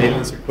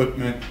surveillance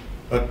equipment.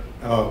 But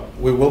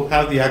we will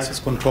have the access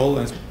control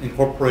and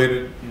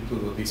incorporated into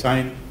the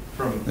design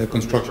From the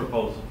construction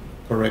proposal.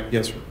 Correct,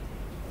 yes,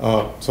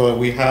 sir. So that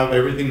we have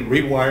everything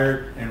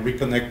rewired and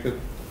reconnected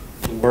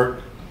to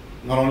work,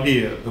 not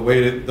only the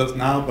way it does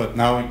now, but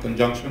now in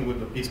conjunction with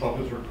the peace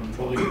officer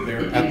controlling it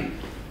there.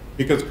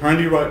 Because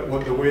currently,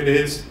 the way it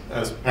is,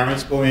 as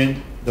parents go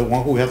in, the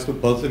one who has to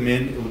buzz them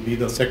in, it would be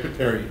the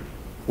secretary,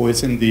 who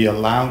is in the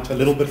lounge a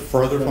little bit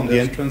further from the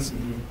entrance.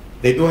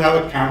 They do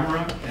have a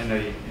camera and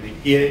a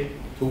PA,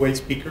 two-way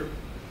speaker,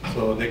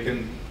 so they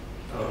can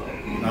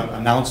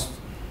announce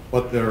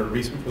what their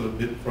reason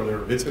for their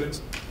visit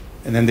is,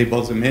 and then they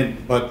buzz them in.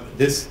 But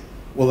this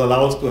will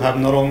allow us to have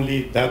not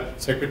only that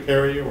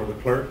secretary or the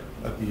clerk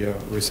at the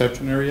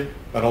reception area,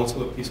 but also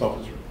the peace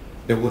officer.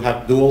 They will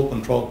have dual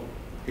control,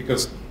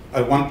 because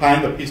at one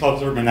time the peace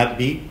officer may not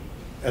be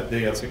at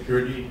the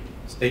security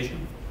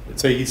station.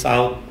 Let's say he's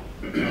out,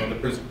 the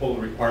principal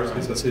requires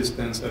his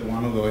assistance at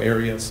one of the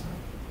areas,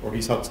 or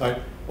he's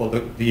outside. Well,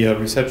 the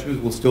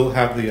receptionist will still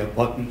have the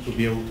button to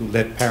be able to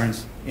let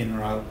parents in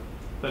or out.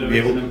 But to if be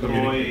it's able an to employee,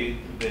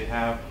 communicate. they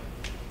have.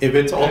 If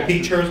it's all access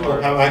teachers, will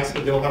card. have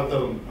access, they'll have the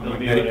They'll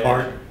be magnetic able to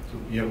card enter. to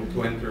be able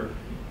to enter.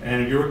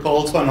 And if you recall,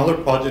 also another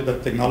project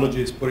that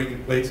technology is putting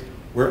in place,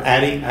 we're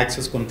adding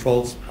access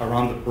controls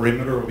around the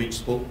perimeter of each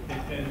school.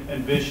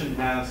 And Vision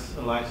has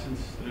a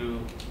license through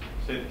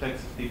State of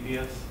Texas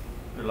DPS,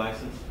 they're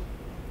licensed.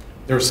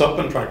 They're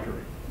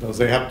subcontractor, thus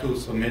they have to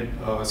submit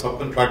a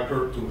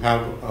subcontractor to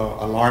have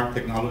alarm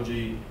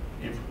technology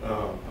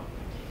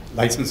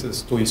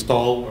licenses to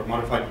install or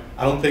modify.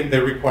 I don't think they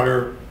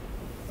require,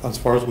 as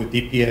far as with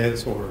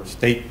DPS or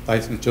state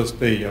license, just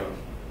a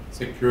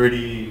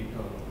security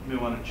We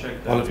want to check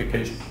that.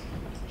 qualification.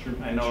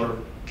 because I know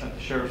at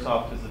the sheriff's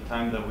office, the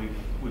time that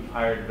we've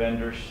hired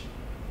vendors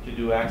to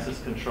do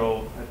access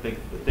control, I think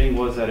the thing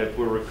was that if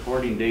we're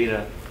recording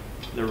data,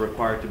 they're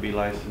required to be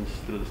licensed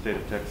through the state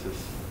of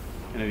Texas.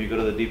 And if you go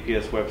to the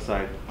DPS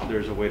website,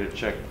 there's a way to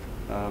check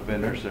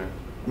vendors there.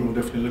 We'll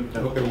definitely look at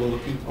that. Okay, we'll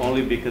look into it.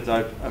 Only because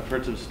I've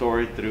heard some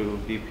story through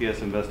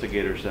DPS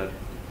investigators that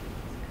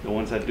the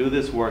ones that do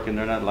this work and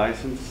they're not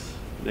licensed,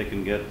 they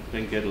can get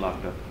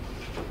locked up.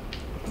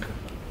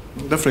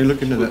 We'll definitely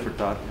look into Food that. for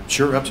thought. Yeah.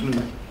 Sure,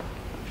 absolutely.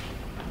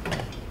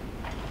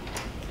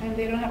 And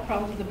they don't have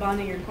problems with the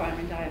bonding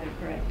requirement either,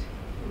 correct?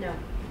 No.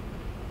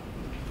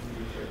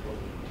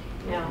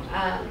 No,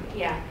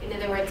 yeah, in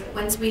other words,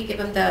 once we give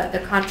them the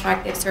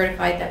contract, they've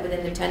certified that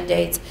within the 10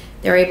 days,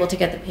 they're able to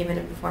get the payment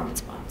and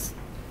performance bonds.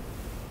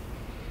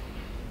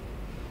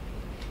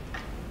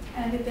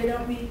 And if they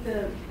don't meet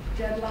the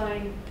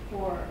deadline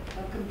for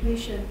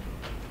completion,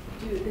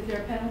 is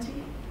there a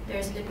penalty?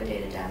 There's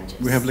liquidated damages.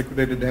 We have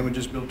liquidated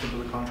damages built into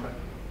the contract.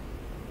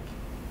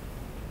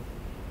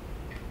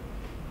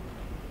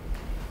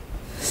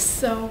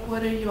 So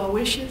what are your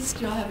wishes?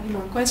 Do y'all have any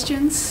more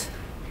questions?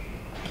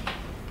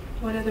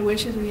 What other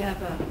wishes? We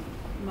have a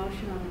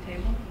motion on the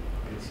table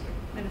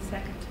and a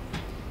second.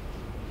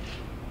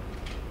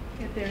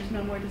 If there's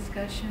no more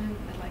discussion,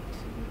 I'd like to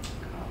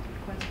call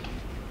for question.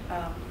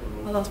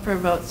 All those for a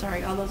vote,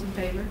 sorry. All those in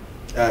favor?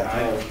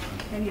 Aye.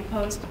 Any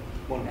opposed?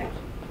 One Okay.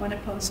 opposed. One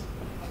opposed.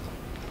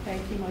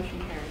 Thank you, motion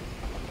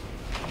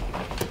carries.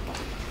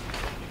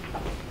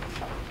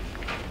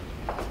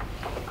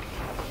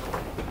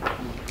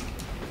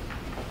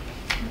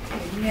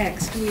 Okay,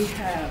 next we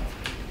have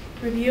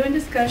review and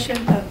discussion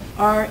of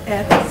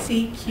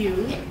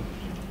RFCQ,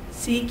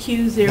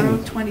 CQ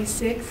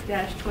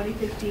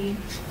 026-2015,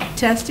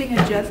 testing,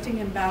 adjusting,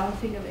 and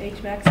balancing of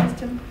HVAC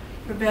system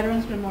for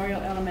Veterans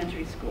Memorial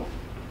Elementary School.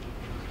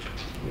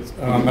 Yes,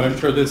 Madam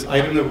Chair, this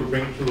item that we're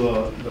bringing to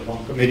the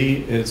bond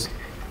committee is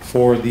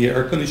for the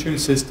air conditioning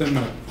system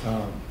at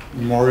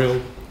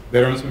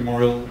Veterans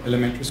Memorial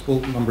Elementary School,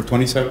 number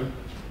 27.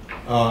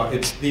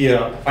 It's the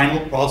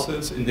final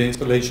process in the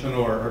installation of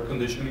our air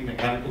conditioning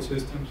mechanical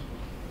systems.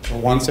 So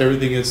once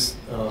everything is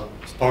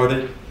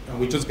started, and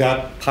we just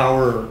got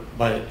power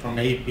from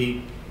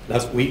AEP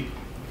last week,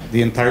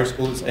 the entire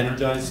school is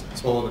energized.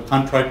 So the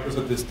contractors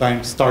at this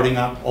time starting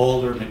up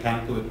all their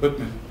mechanical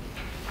equipment,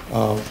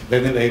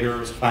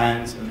 ventilators,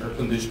 fans, and air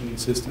conditioning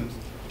systems.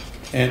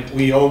 And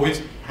we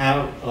always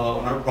have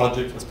on our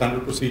project a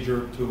standard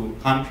procedure to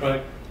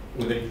contract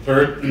with a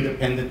third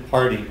independent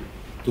party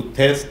to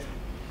test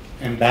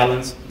and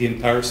balance the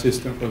entire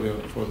system for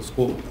the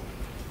school.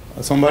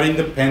 Somebody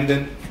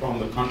independent from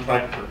the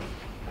contractor,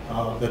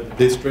 that the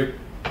district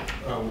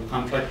will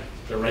contract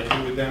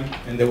directly with them,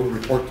 and they will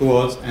report to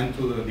us and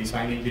to the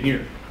design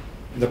engineer.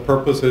 And the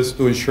purpose is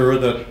to ensure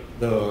that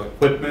the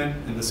equipment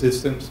and the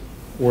systems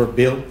were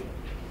built,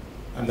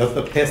 and that's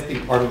the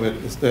testing part of it,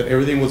 is that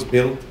everything was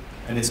built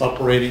and it's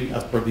operating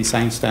as per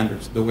design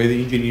standards, the way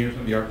the engineers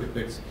and the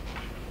architects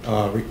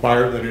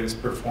require that it is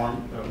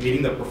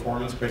meeting the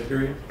performance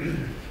criteria.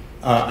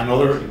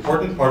 Another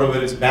important part of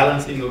it is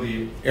balancing of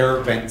the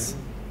air vents,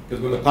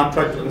 because when the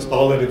contractor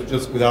installed it, it's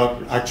just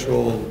without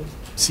actual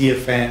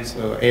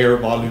CFNs, air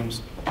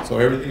volumes, so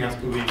everything has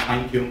to be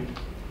fine-tuned.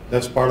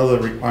 That's part of the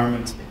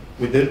requirements.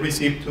 We did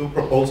receive 2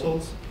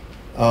 proposals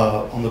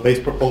on the base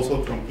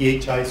proposal from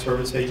PHI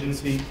Service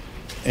Agency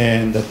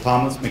and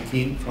Thomas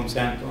McKean from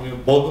San Antonio.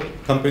 Both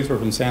companies were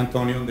from San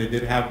Antonio, and they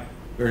did have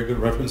very good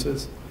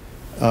references.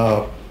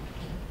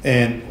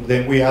 And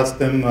then we asked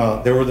them,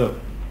 they were the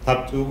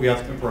top 2, we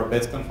asked them for a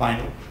best and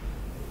final.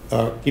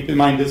 Keep in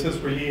mind, this is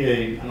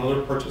really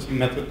another purchasing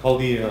method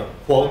called the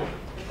quote,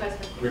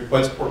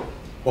 request for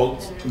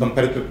quotes,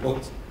 competitive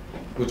quotes,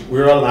 which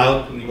we're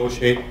allowed to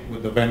negotiate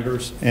with the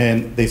vendors,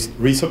 and they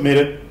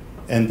resubmitted.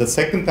 And the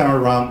second time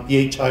around,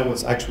 PHI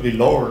was actually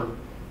lower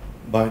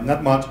by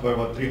not much, by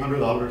about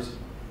 $300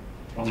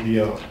 from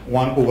the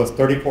one who was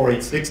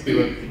 $34,860.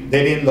 But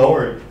they didn't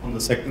lower it on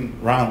the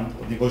second round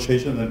of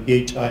negotiation, and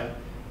PHI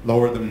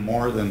lowered them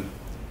more than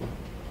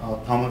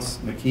Thomas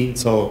McKean.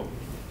 So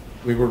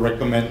we would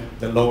recommend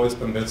the lowest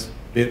and best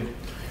bid,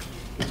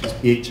 which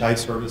is PHI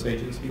Service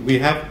Agency. We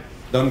have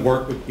done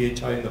work with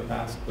PHI in the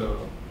past.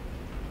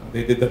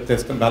 They did the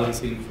test and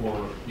balancing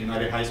for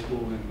United High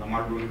School and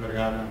Lamar Bruni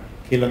Vergara,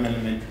 Killam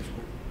Elementary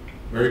School.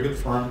 Very good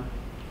firm.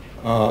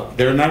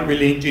 They're not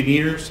really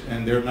engineers,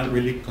 and they're not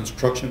really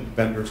construction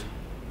vendors.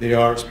 They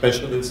are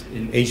specialists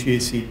in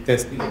HVAC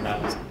testing and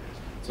balancing.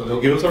 So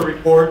they'll give us a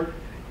report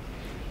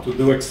to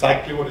do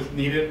exactly what is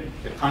needed.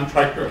 The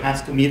contractor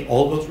has to meet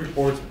all those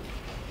reports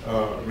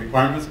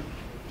requirements.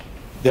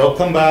 They'll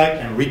come back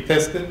and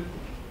retest it,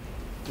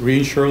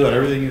 reinsure that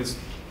everything is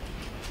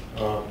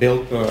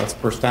built as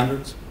per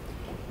standards.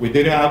 We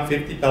did have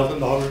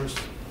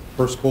 $50,000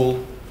 per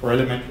school for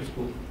elementary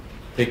school to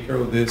take care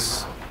of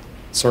this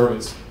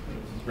service.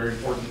 It's very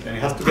important, and it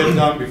has to get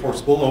done before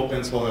school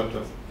opens so that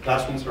the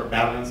classrooms are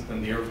balanced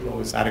and the airflow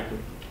is adequate.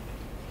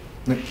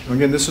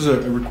 Again, this is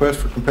a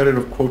request for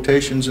competitive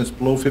quotations. It's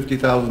below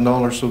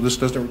 $50,000, so this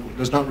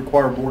does not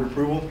require board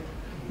approval.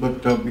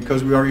 But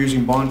because we are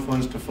using bond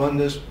funds to fund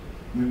this,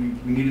 we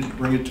needed to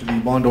bring it to the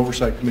Bond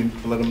Oversight Committee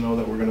to let them know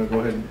that we're going to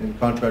go ahead and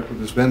contract with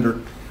this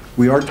vendor.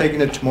 We are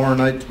taking it tomorrow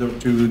night to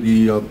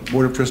the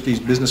Board of Trustees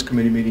Business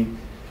Committee meeting,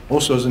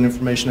 also as an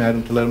information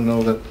item to let them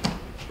know that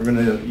we're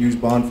going to use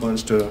bond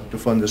funds to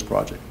fund this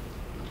project.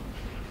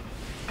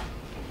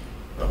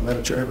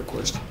 Madam Chair, I have a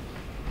question.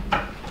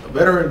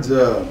 Veterans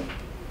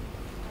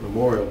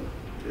Memorial,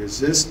 is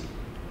this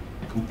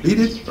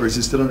completed or is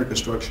it still under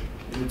construction?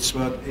 It's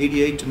about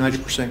 88 to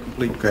 90%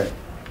 complete. Okay.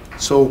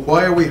 So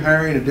why are we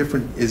hiring a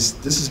different,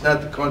 this is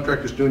not the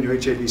contractors doing your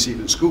HADC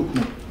for the school?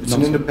 No, it's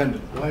an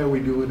independent. Why are we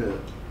doing a?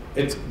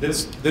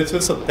 This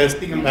is a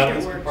testing and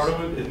balancing part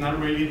of it. It's not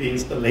really the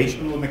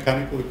installation of the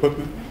mechanical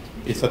equipment.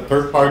 It's a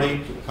third party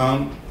to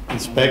come,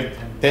 inspect,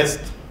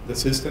 test the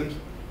system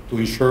to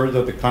ensure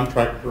that the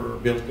contractor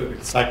built it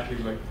exactly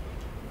like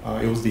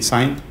it was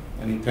designed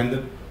and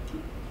intended.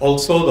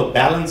 Also, the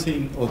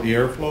balancing of the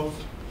airflows.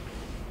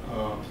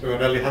 So it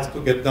really has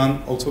to get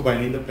done also by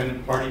an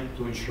independent party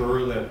to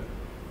ensure that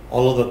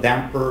all of the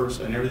dampers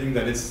and everything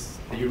that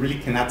you really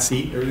cannot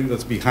see, everything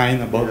that's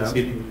behind above the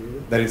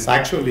ceiling, that is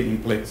actually in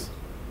place.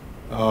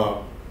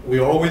 We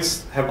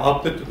always have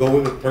opted to go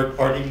with a third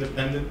party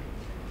independent.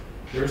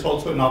 There's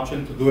also an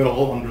option to do it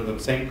all under the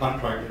same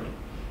contractor.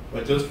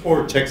 But just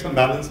for checks and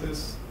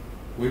balances,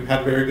 we've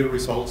had very good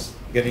results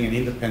getting an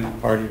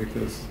independent party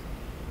because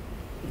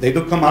they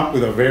do come up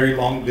with a very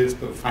long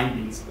list of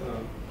findings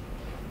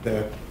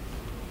that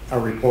are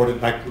reported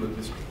back to the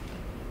district.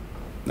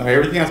 Now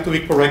everything has to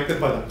be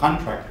corrected by the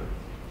contractor.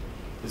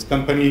 This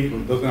company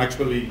doesn't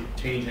actually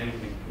change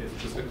anything.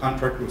 It's just the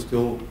contractor who's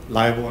still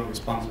liable and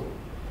responsible.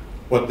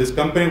 What this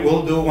company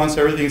will do once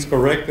everything is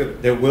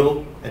corrected, they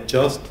will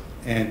adjust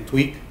and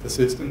tweak the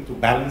system to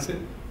balance it,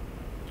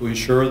 to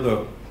ensure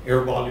the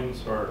air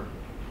volumes are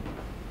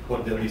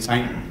what the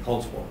design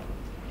calls for.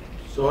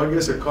 So I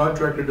guess a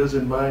contractor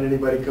doesn't mind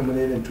anybody coming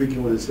in and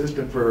tweaking with the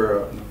system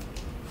for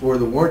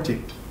the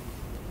warranty.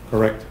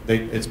 Correct.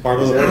 It's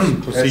part of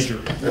the procedure.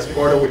 That's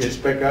part of what you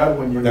spec out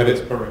when you. That is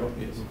correct,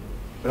 yes.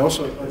 But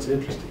also, That's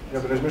interesting. yeah,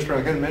 but as Mr.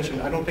 Alcalde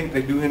mentioned, I don't think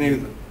they do any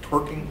of the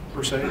torquing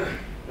per se.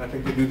 I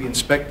think they do the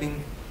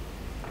inspecting,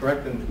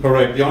 correct? And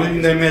Correct. The only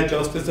thing they may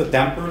adjust is the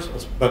dampers,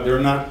 but they're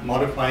not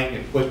modifying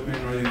equipment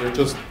or anything. They're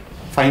just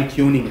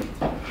fine-tuning it.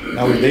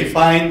 Now, if they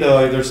find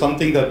there's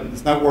something that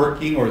is not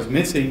working or is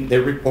missing, they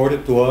report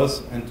it to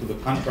us and to the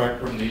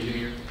contractor and the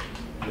engineer.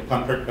 And the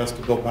contractor has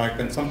to go back,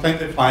 and sometimes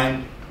they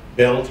find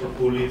belts or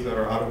pulleys that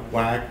are out of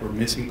whack or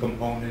missing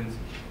components,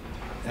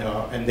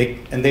 and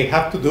they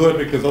have to do it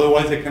because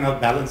otherwise they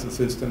cannot balance the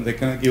system. They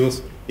cannot give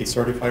us a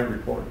certified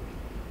report.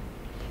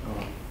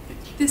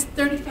 This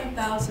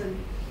 $35,000,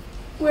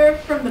 where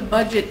from the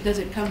budget does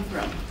it come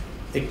from?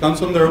 It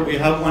comes under, we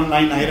have one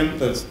line item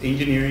that's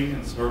engineering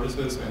and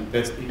services and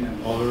testing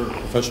and other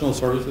professional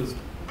services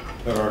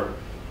that are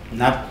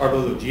not part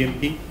of the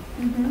GMP.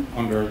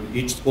 Under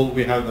each school,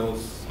 we have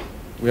those,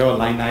 we have a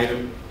line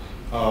item.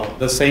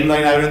 The same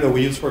line item that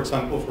we use, for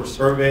example, for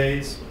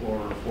surveys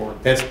or for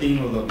testing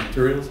of the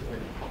materials,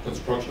 like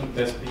construction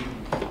testing.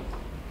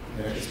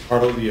 It's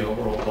part of the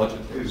overall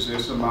budget. Is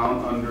this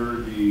amount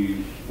under the,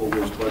 what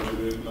was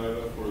budgeted,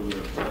 Lila, for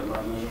that line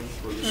item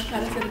for the How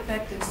does school? it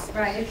affect this?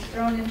 Right, it's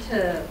thrown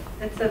into,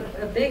 it's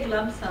a big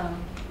lump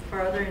sum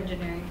for other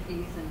engineering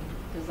fees and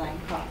design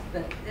costs,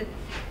 but it,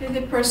 Is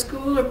it per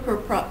school or per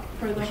the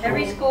whole?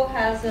 every school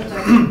has a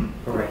budget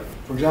for it.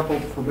 For example,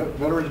 for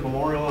Veterans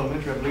Memorial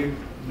Elementary, I believe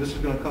this is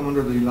going to come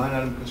under the line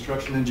item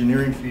construction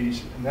engineering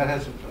fees, and that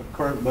has a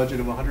current budget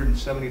of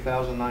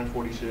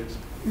 $170,946.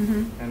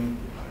 And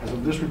as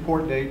of this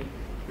report date,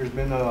 there's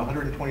been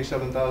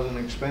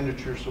 $127,000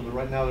 expenditure, so that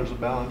right now there's a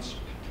balance.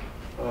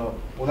 Well,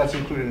 that's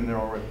included in there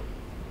already.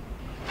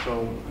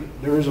 So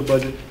there is a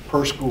budget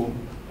per school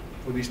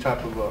for these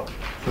type of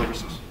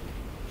services.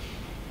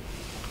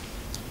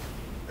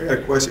 I got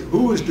a question.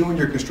 Who is doing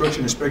your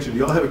construction inspection? Do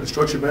y'all have a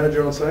construction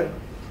manager on site?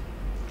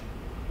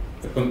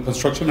 The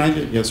construction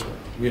manager, yes, sir.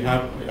 We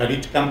have, at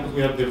each campus,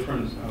 we have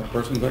different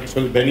persons.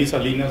 Actually, Benny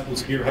Salinas,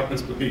 who's here,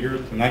 happens to be here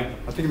tonight.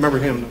 I think you remember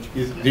him.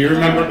 Do you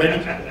remember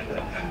Benny?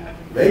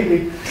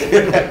 Maybe.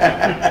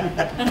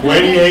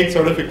 28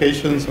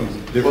 certifications on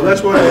different. Well,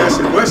 that's why I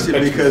asked the question,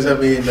 because, I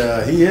mean,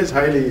 he is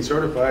highly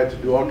certified to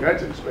do all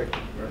kinds of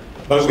inspections.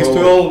 But we So-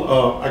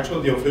 still,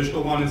 actually, the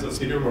official one is the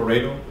City of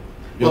Laredo.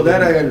 Well,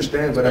 that I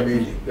understand, but I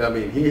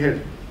mean, he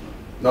had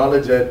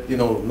knowledge that, you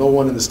know, no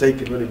one in the state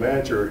can really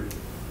match, or,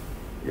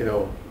 you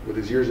know, with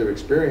his years of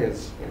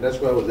experience. And that's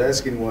why I was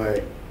asking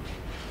why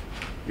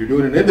you're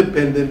doing an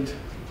independent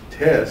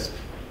test.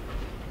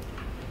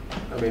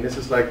 I mean, this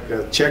is like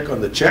a check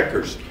on the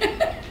checkers,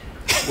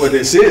 what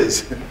this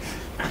is.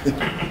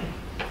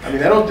 I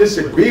mean, I don't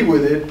disagree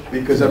with it,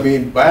 because, I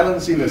mean,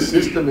 balancing a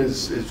system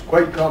is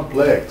quite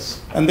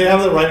complex. And they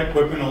have the right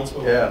equipment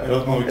also. Yeah. I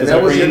don't know, And because that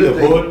they was bring the in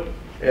other the thing. hood.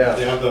 Yeah.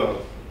 They have the,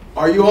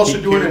 Are you also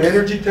doing an EQs.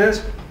 energy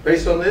test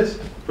based on this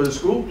for the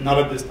school? not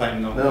at this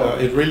time, no. No.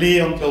 It really,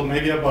 until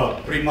maybe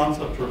about 3 months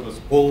after the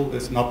school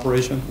is in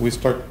operation, we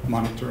start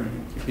monitoring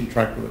and keeping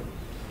track of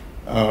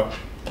it.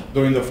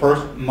 During the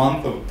first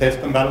month of test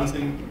and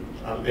balancing,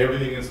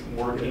 everything is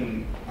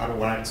working out of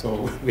whack,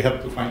 so we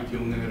have to fine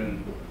tune it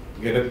and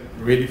get it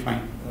really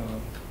fine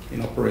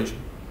in operation.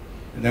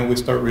 And then we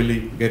start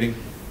really getting,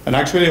 and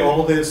actually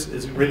all this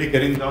is really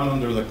getting done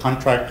under the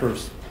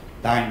contractor's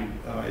dime.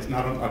 It's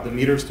not, the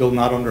meter's still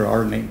not under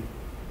our name,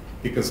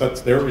 because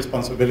that's their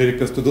responsibility,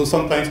 because to do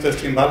sometimes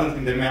testing and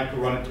balancing, they may have to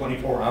run it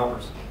 24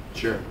 hours.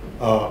 Sure.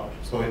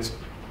 So it's,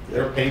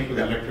 they're paying for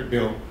the electric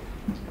bill.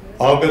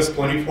 August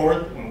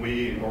 24th, when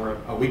we, or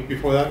a week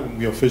before that, when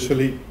we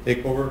officially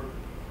take over,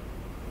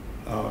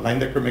 Line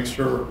Decker makes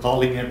sure we're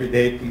calling every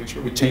day to make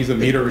sure we change the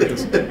meter,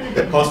 because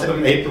it costs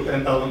them $8,000 to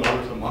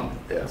 $10,000 a month.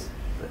 Yes.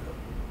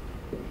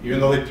 Even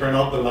though they turn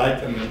off the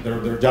lights, and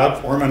their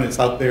job foreman is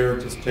out there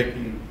just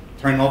checking,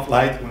 turn off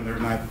lights when they're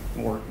not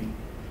working.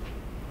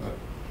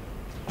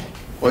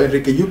 Well,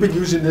 Enrique, you've been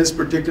using this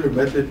particular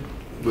method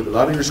with a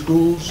lot of your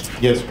schools?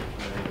 Yes, sir.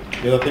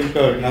 Yeah, I think,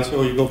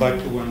 Ignacio, you go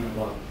back to when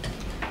about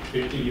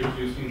 15 years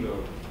using the.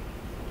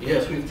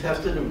 Yes, we've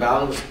tested and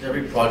balanced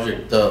every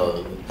project,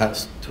 the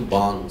past 2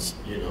 bonds,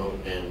 you know,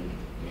 and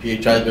PHI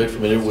is very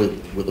familiar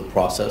with the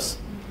process.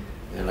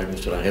 And like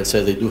Mr. Angel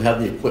said, they do have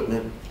the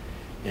equipment,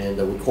 and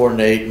we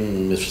coordinate,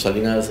 and Mr.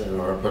 Salinas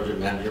and our project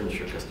manager,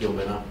 Mr. Castillo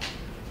Mena,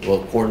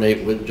 will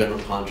coordinate with the general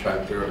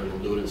contractor, and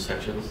we'll do it in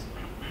sections,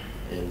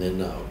 and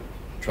then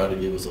try to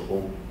give us the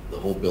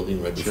whole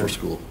building ready for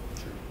school.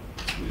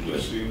 It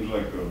just seems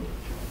like a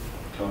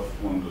tough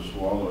one to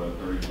swallow at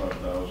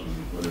 35,000,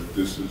 but if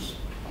this is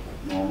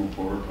normal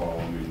protocol,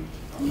 I mean,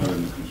 I'm not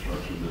in the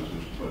construction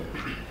business, but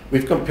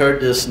We've compared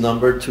this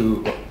number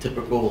to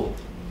typical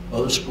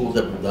other schools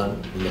that we've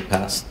done in the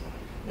past,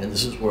 and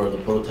this is where the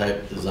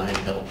prototype design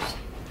helps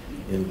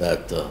in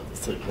that,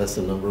 that's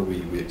the number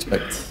we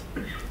expect.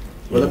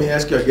 Well, let me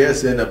ask you, I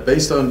guess, then,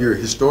 based on your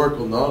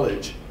historical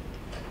knowledge,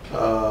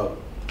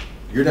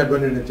 you're not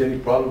running into any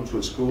problems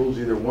with schools,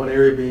 either one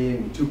area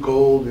being too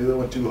cold, the other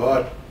one too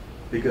hot,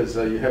 because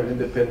you have an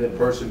independent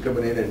person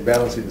coming in and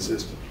balancing the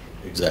system.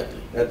 Exactly.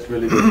 That's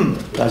really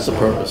That's the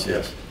purpose,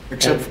 yes.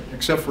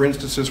 Except for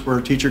instances where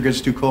a teacher gets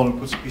too cold and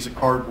puts a piece of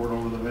cardboard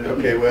over the vent.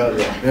 Okay, well,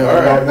 yeah. Yeah, All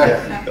right,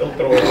 that-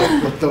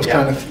 yeah. Those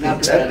kind of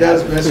things. That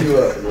does mess you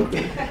up.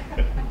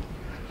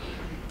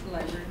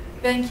 Library.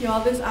 Thank you.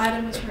 All this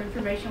item is for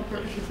informational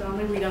purposes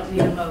only. We don't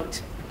need a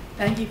vote.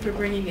 Thank you for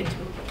bringing it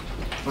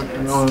to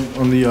And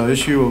on the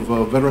issue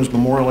of Veterans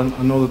Memorial,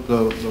 I know that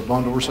the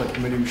Bond Oversight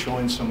Committee was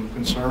showing some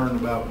concern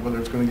about whether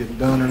it's going to get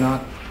done or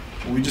not.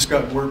 We just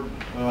got word,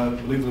 I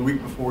believe the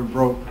week before we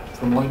broke,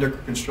 from Line Decker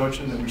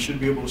Construction that we should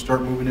be able to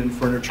start moving in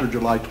furniture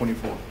July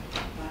 24th.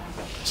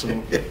 So,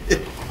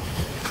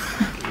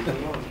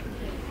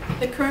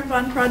 the current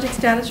bond project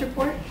status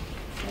report.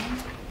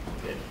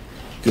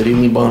 Good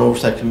evening, Bond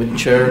Oversight Committee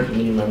Chair,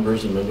 committee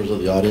members, and members of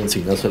the audience.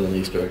 Ignacio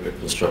Lanis, Director of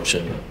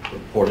Construction,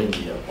 reporting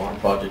the bond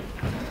project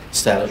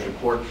status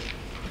report,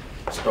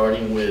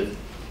 starting with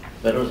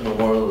Veterans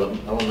Memorial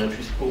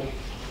Elementary School.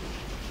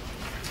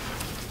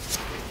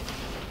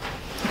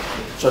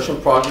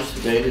 Construction progress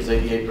to date is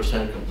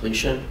 88%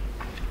 completion,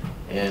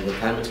 and the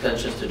time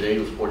extensions to date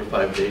was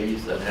 45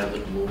 days. That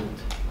hasn't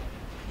moved.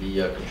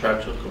 The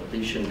contractual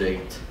completion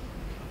date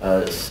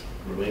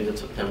remains at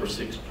September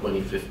 6,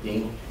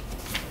 2015.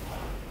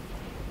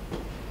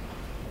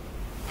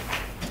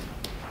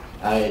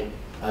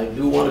 I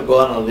do want to go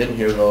out on a limb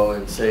here, though,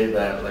 and say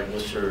that, like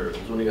Mr.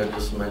 Zuniga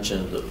just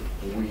mentioned, the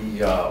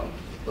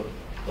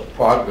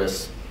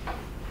progress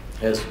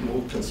has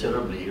moved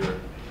considerably here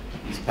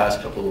these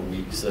past couple of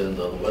weeks, and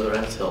the weather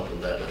has helped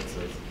in that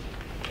instance.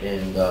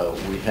 And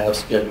we have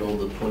scheduled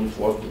the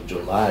 24th of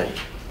July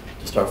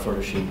to start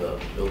furnishing the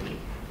building.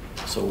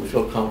 So we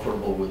feel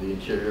comfortable with the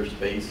interior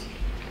space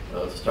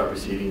to start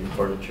receiving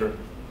furniture.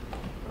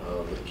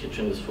 The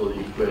kitchen is fully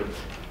equipped,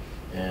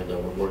 and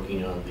we're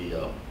working on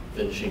the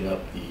finishing up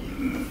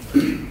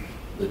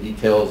the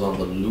details on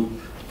the loop,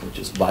 which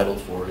is vital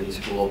for any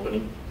school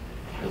opening,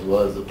 as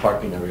well as the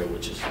parking area,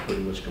 which is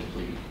pretty much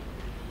complete.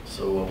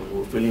 So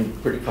we're feeling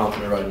pretty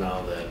confident right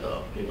now that,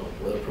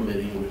 weather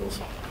permitting, we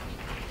don't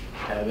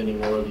have any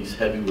more of these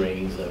heavy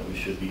rains, that we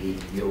should be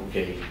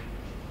okay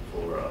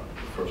for the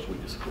first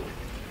week of school.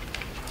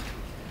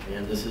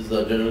 And this is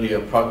generally a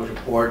progress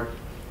report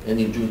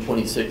ending June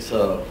 26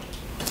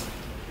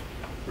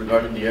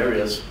 regarding the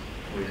areas.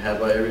 We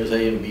have areas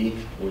A and B,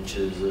 which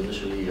is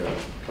initially a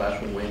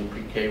classroom wing,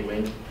 pre-K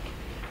wing.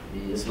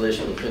 The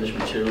installation of finished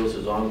materials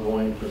is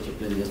ongoing,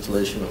 principally the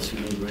installation of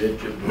ceiling grid,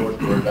 chipboard,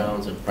 door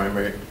downs, and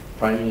priming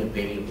and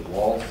painting of the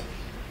walls.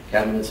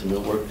 Cabinets and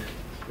millwork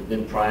have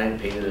been primed,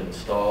 painted, and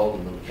installed,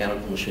 and the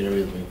mechanical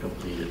machinery has been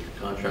completed. The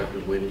contractor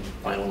is waiting for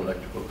final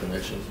electrical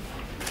connections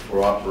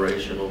for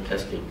operational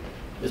testing.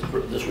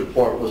 This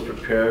report was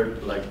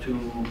prepared like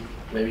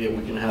maybe a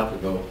week and a half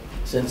ago.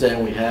 Since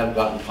then, we have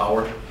gotten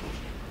power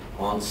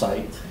on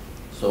site,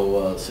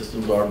 so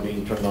systems are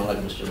being turned on, like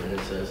Mr.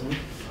 Reyes says,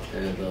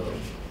 and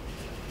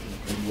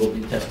we will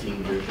be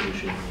testing the air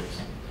conditioning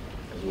units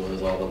as well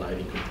as all the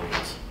lighting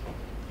components.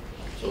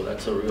 So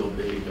that's a real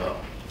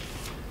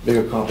big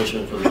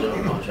accomplishment for the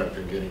general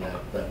contractor getting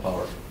that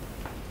power.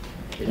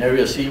 In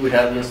Area C, we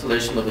have the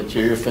installation of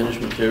interior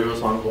finished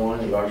materials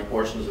ongoing in large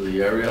portions of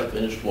the area.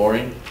 Finished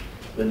flooring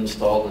been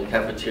installed in the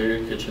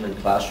cafeteria, kitchen, and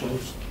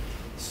classrooms.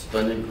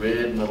 Suspended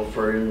grid, metal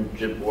frame,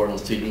 chipboard on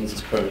ceilings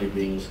is currently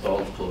being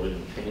installed, coated,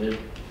 and painted.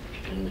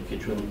 And the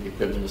kitchen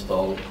equipment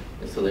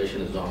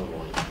installation is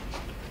ongoing.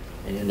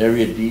 And in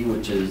Area D,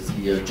 which is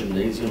the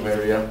gymnasium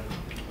area,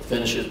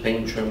 finishes, paint,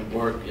 and trim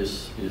work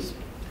is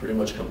pretty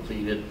much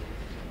completed.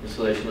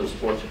 Installation of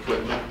sports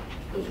equipment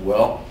as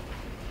well.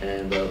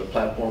 And the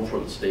platform for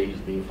the stage is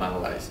being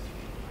finalized.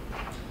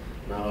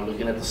 Now,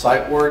 looking at the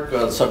site work,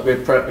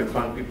 subgrade prep and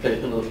concrete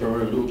placement of the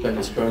perimeter loop and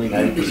is currently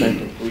 90%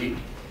 complete,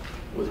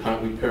 with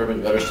concrete curb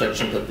and gutter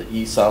sections at the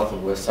east, south,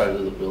 and west sides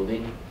of the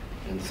building.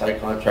 And the site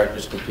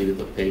contractors completed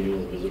the paving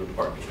of the visitor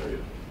parking area.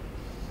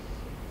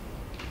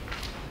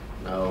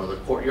 Now, the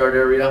courtyard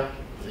area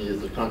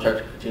is the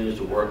contractor continues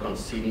to work on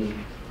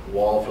seating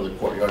wall for the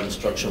courtyard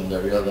instructional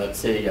area.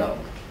 That's a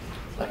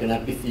like an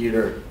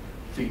amphitheater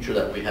feature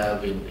that we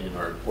have in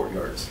our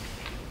courtyards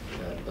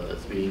that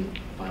is being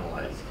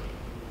finalized.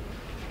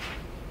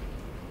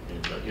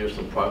 And here's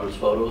some progress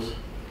photos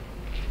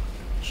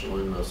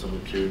showing some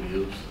interior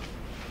views,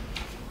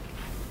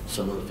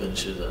 some of the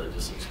finishes that I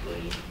just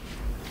explained,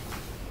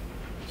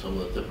 some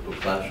of the typical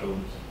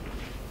classrooms,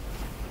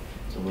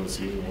 some of the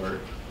seating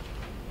work,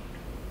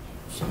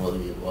 some of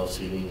the wall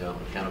seating,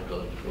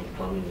 mechanical and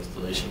plumbing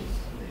installations,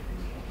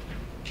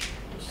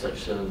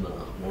 section,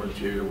 more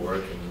interior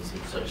work, and then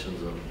some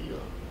sections of the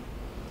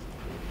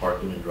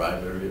parking and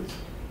drive areas,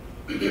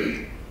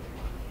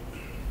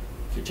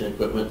 kitchen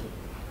equipment,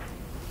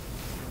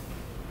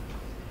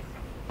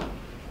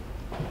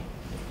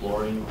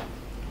 flooring,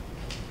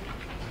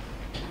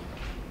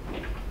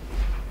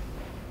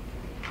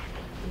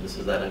 and this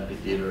is that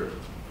amphitheater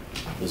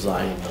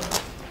design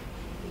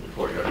in the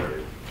courtyard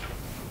area.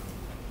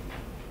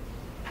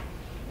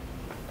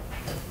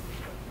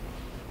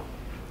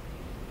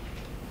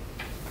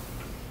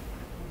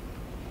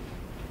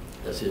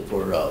 That's it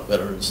for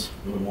Veterans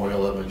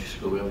Memorial Elementary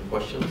School. We have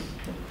questions?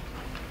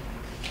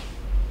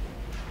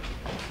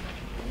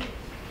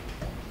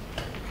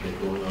 Okay,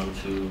 going on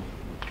to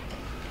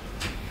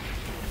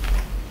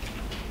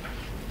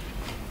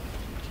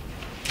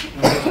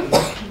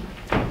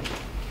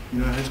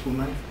High School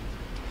 9?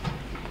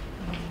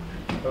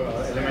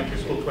 Elementary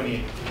School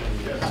 28.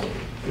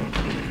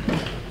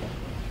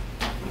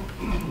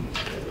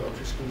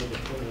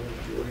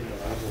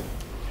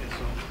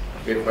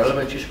 Okay, for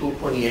elementary school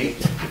 28,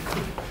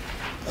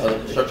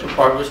 construction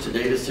progress to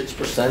date is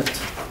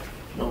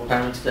 6%. No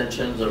time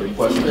extensions are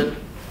requested,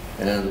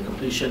 and the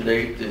completion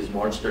date is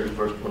March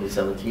 31st,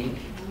 2017.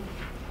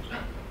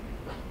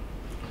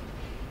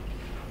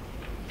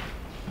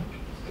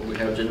 What we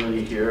have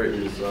generally here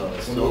is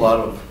still a lot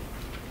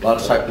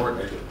of site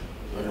work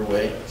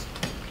underway.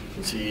 You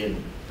can see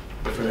in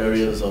different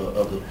areas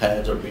of the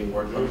pads are being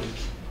worked on.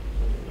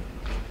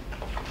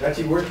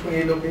 Actually, where's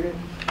 28 located?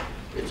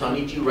 It's on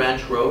E.G.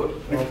 Ranch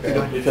Road, Okay.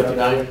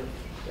 359.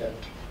 Yeah.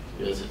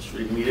 Yes, it's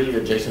immediately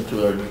adjacent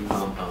to our new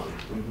compound.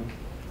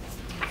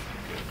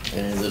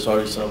 And there's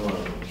already some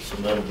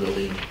metal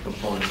building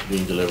components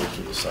being delivered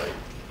to the site.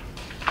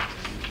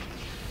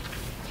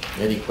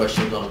 Any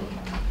questions on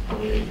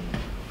 28?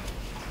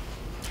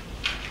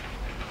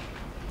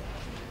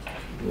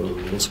 Go to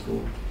the middle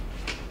school.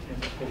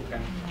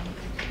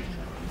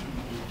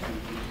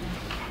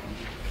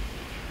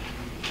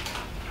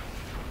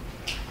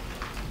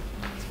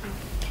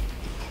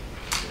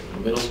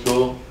 Middle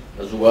school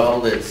as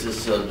well, it's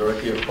just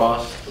directly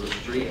across the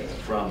street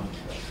from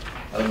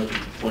Elementary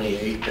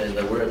 28,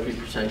 and we're at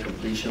 3%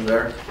 completion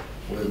there,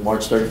 with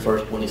March 31st,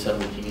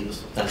 2017, the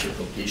substantial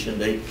completion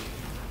date.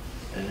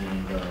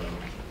 And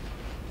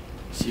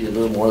see a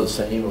little more of the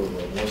same, or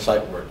more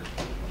site work,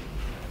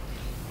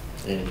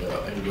 and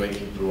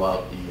grading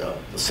throughout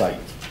the site.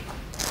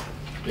 It's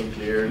been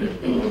cleared, and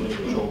building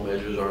control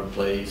measures are in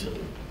place, and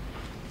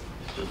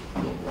it's just a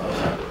lot of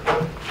site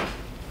work.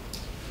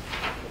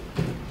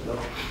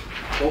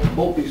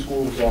 Both these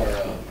schools are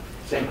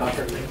same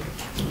contract maker?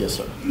 Yes,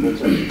 sir.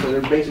 So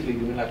they're basically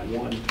doing like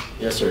one.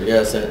 Yes, sir,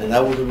 yes, and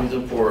that was the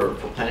reason for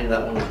planning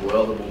that one as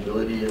well. The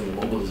mobility and the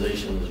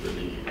mobilization is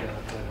really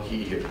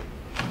key here.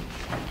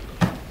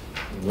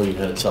 Well, you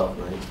had it south,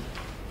 right?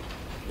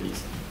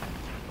 East.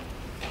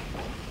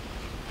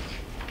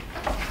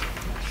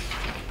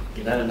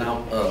 United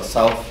now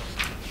South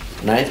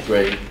 9th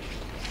grade.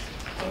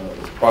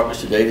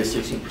 Progress to date is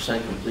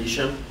 16%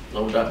 completion.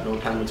 No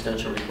time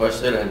extension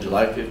requested, and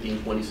July 15,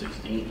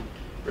 2016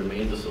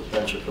 remains the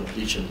substantial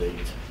completion date.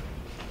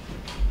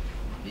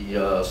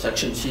 The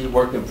Section C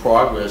work in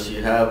progress,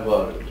 you have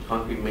the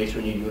concrete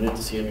masonry unit,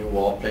 the CMU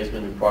wall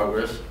placement in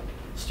progress,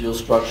 steel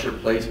structure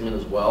placement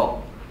as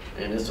well,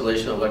 and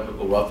installation of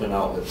electrical roughing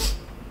outlets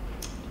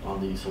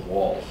on these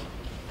walls.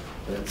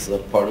 That's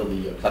part of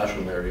the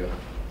classroom area.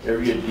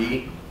 Area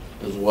D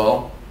as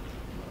well.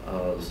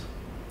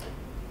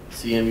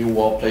 CMU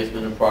wall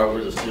placement in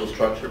progress, the steel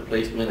structure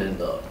placement, and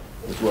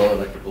as well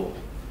electrical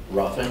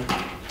roughing.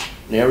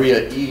 In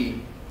area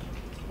E,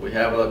 we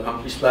have a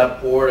concrete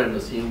slab poured and the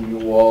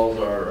CMU walls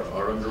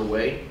are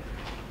underway.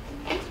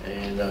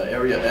 And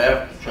area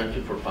F,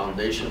 trenching for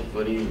foundation,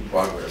 footing in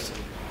progress.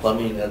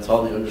 Plumbing, that's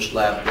all the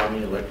underslab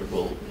plumbing,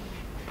 electrical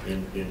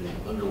in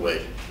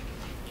underway.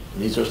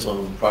 And these are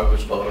some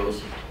progress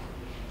photos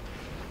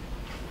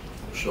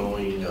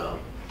showing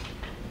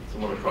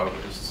some of the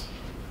progress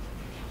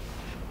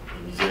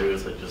in these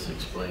areas I just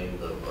explained.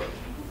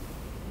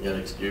 You have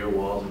exterior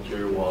walls,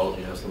 interior walls,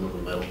 you have some of the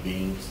metal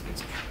beams,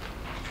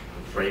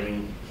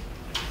 framing,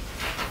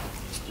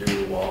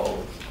 exterior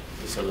wall,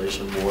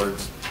 insulation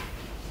boards,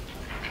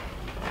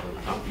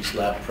 concrete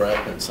slab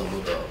prep, and some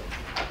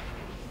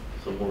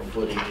more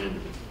footing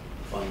and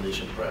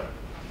foundation prep.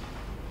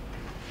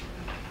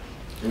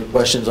 Any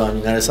questions on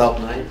United South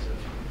 9?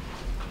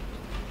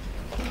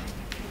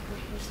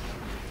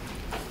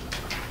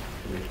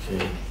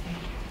 Okay.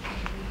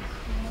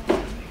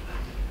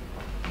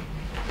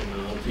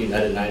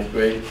 United 9th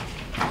grade.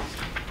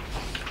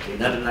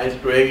 United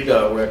 9th grade,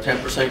 we're at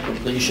 10%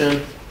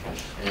 completion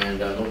and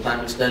no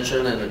time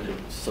extension, and the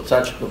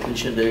substantial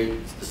completion date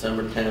is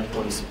December 10th,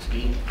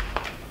 2016.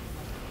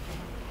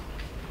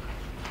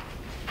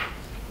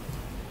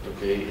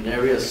 Okay, in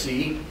area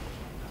C,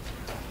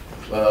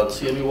 the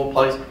CMU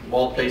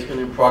wall placement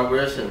in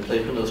progress, and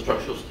placement of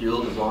structural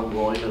steel is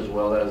ongoing, as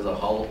well as the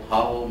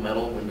hollow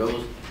metal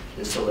windows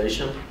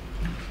installation.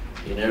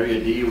 In area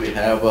D, we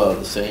have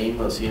the same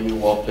CMU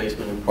wall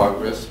placement in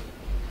progress,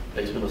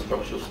 placement of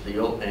structural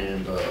steel,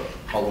 and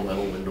hollow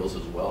metal windows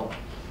as well.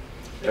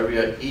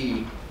 Area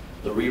E,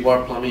 the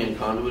rebar plumbing and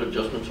conduit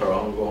adjustments are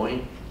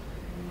ongoing,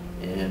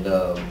 and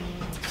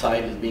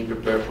site is being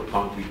prepared for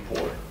concrete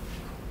pour.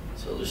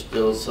 So there's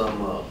still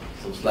some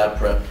slab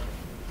prep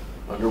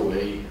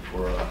underway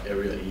for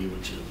area E,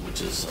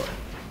 which is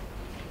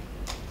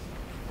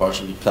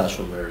partially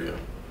classroom area.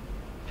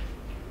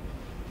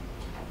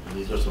 And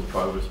these are some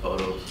progress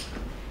photos,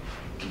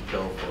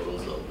 detailed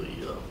photos of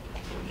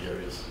the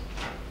areas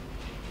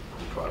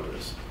in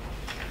progress.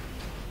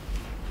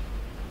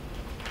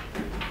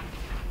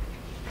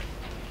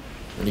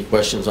 Any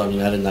questions on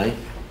United 9th?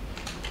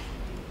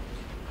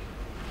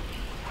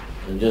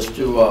 And just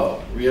to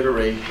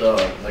reiterate,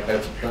 like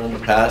I've done in the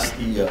past,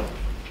 the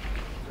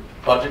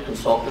project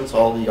consultants,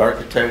 all the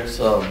architects,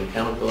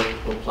 mechanical,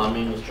 electrical,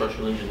 plumbing, and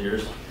structural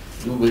engineers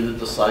do visit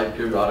the site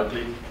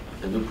periodically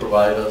and do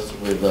provide us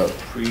with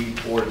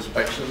pre-pour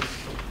inspections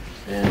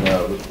and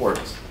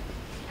reports.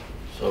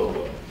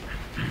 So,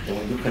 and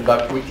we do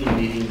conduct weekly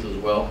meetings as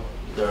well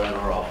there in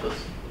our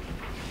office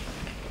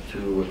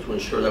to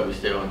ensure that we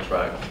stay on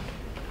track.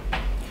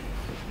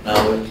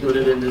 Now,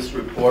 included in this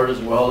report as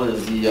well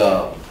is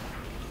the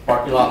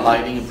parking lot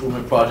lighting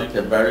improvement project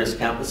at various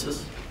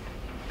campuses.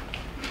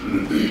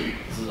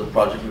 This is a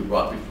project we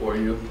brought before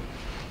you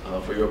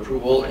for your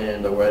approval,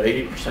 and we're at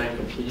 80%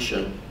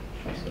 completion.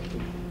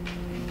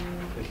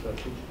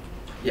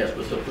 Yes,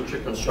 with the future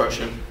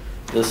construction.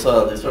 These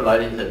are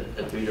lighting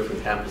at 3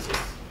 different campuses.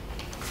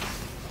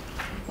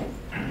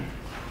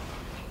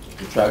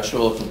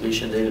 Contractual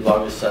completion date is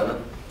August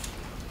 7th.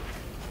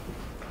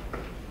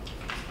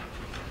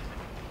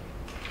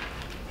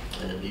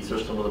 And these are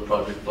some of the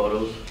project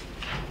photos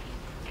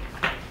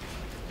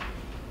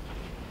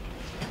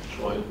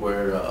showing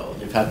where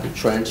they've had to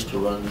trench to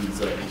run these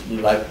new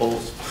light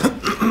poles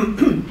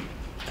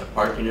at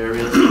parking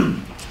areas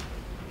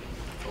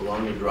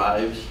along the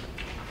drives.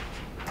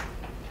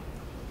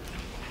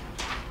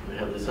 We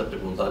have this at the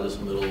Gonzales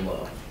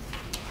Middle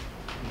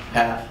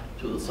path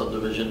to the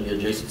subdivision, the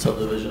adjacent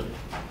subdivision.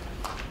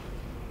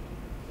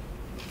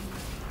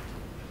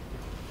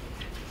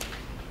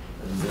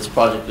 And this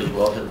project as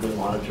well has been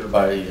monitored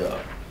by the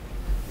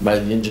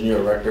engineer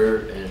of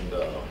record and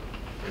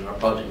our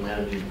project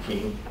management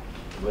team.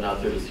 We went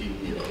out there to see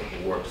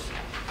the works,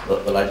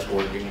 the lights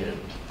working and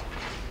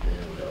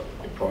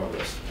in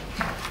progress.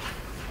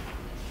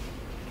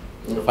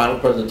 And the final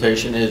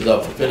presentation is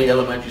for Finney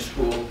Elementary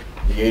School,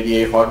 the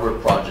ADA hardware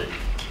project.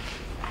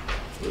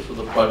 This was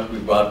a project we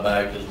brought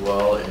back as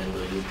well and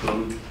we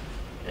approved.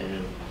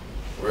 And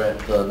we're at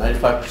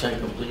 95%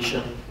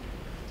 completion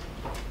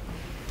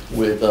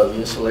with the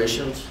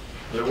installations.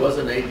 There was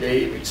an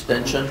 8-day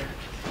extension,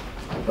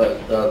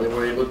 but they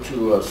were able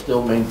to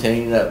still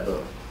maintain that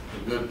the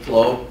good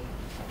flow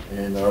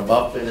and are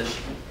about finished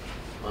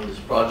on this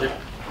project.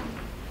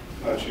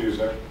 Actually, is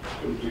that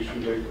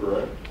completion date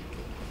correct?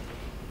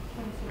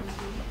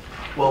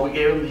 Well, we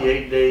gave them the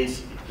 8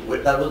 days.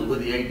 That was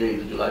with the 8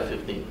 days, July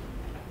 15th.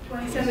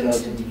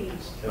 2017.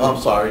 Oh,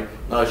 I'm sorry.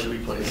 No, it should be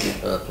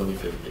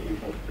 2015.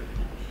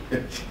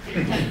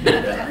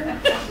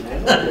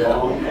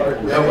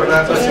 Yeah, we're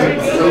not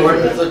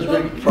such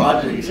big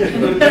projects.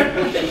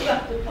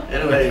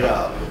 Anyway,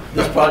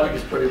 this project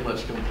is pretty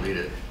much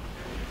completed,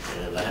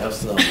 and I have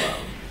some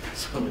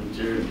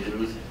interior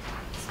views.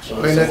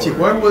 Wait, Nancy,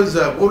 what were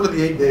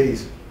the 8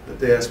 days that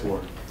they asked for?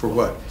 For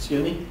what?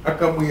 Excuse me? How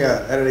come we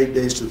added 8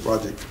 days to the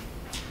project?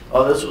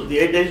 Oh, the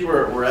 8 days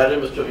were added,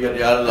 Mr.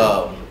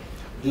 Villarreal,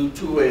 due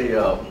to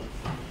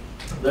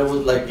there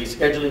was like a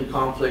scheduling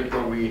conflict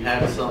where we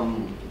had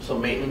some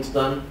maintenance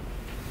done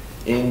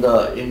in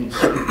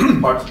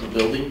certain parts of the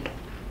building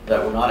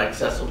that were not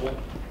accessible,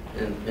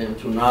 and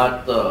to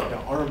not.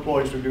 Yeah, our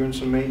employees were doing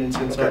some maintenance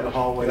inside the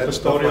hallway. That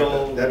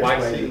Custodial explains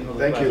waxing. it.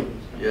 Thank you.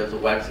 Yeah, it's a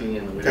waxing,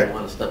 and we Okay. didn't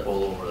want to step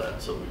all over that,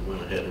 so we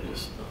went ahead and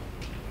just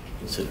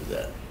considered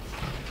that.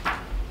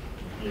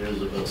 Here's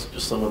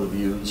just some of the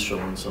views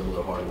showing some of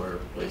the hardware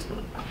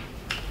placement.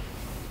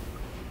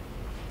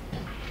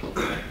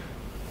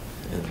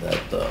 And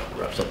that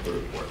wraps up the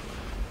report.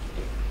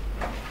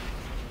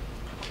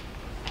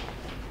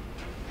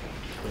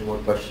 Any more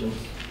questions?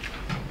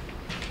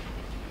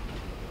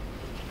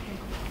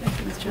 Thank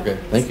you, Mr. Okay,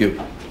 Alvarez. thank you.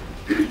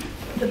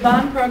 The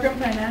bond program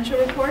financial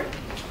report,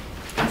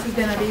 Mrs.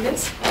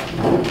 Benavides.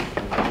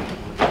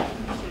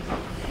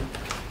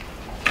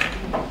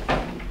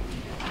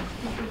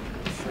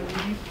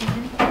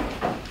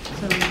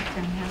 So we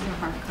can have a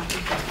hard copy.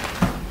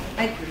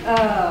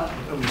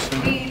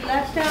 We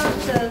left out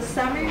the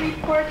summary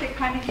report that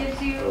kind of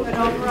gives you an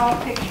overall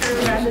picture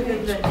rather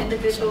than the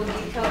individual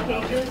detail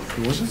pages.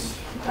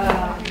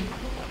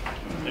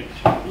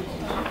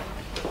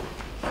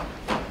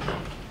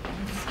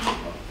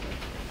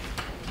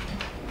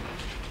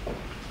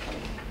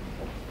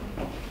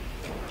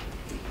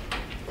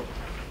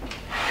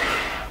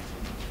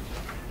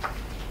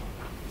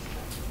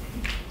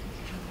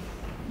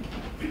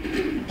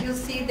 You'll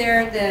see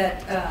there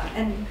that,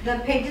 and the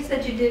pages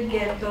that you did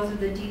get, those are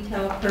the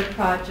details per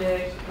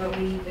project, what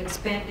we've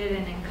expended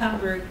and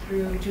encumbered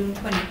through June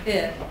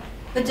 25th.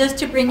 But just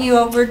to bring you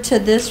over to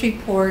this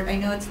report, I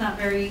know it's not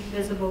very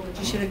visible, but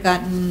you should have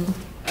gotten,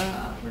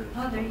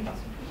 oh, there you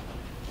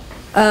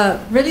go.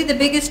 Really the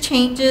biggest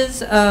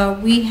changes,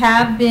 we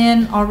have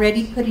been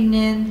already putting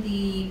in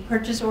the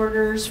purchase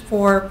orders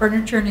for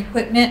furniture and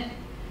equipment.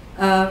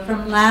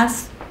 From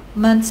last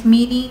month's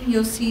meeting,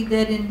 you'll see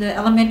that in the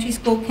elementary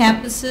school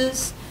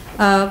campuses,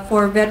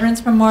 for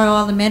Veterans Memorial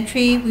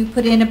Elementary, we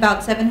put in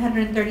about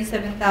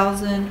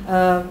 737,000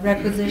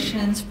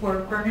 requisitions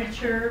for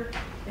furniture,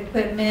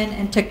 equipment,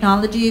 and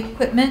technology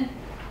equipment.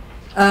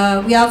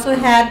 We also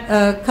had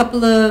a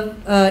couple of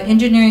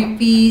engineering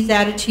fees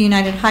added to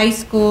United High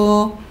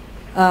School,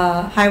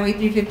 Highway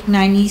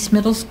 359 East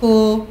Middle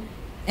School,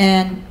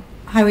 and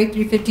Highway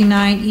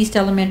 359 East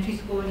Elementary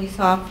School. And you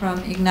saw from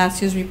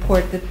Ignacio's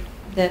report that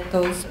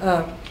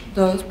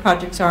those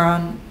projects are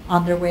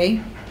on their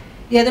way.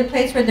 The other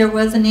place where there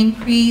was an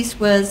increase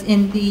was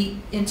in the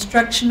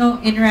instructional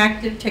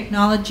interactive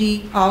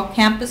technology, all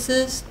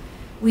campuses.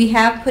 We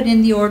have put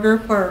in the order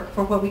for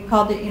what we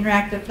call the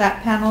interactive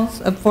flat panels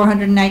of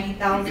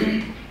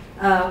 $490,000.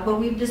 What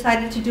we've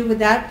decided to do with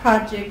that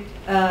project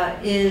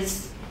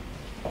is,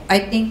 I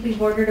think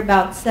we've ordered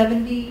about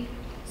 70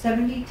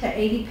 to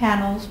 80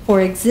 panels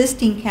for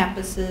existing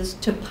campuses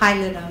to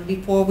pilot them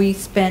before we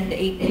spend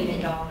 $8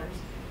 million.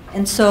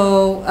 And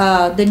so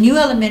the new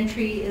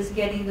elementary is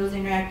getting those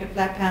interactive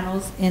flat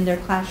panels in their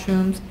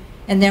classrooms,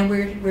 and then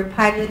we're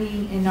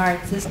piloting in our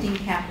existing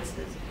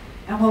campuses.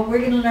 And what we're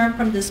going to learn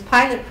from this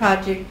pilot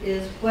project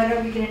is what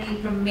are we going to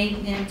need from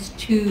maintenance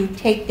to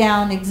take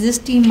down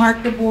existing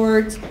marker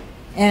boards,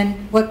 and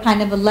what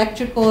kind of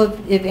electrical,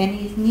 if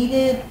any, is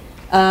needed,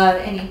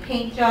 any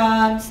paint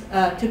jobs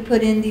to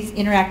put in these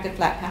interactive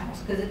flat panels,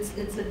 because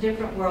it's a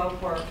different world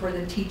for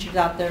the teachers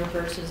out there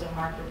versus a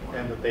marker board.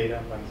 And the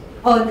data lines.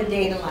 Oh, the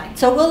data line.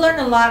 So we'll learn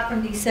a lot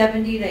from these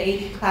 70 to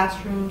 80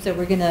 classrooms that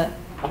we're going to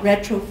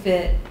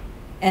retrofit,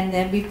 and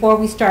then before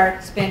we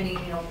start spending,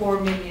 you know,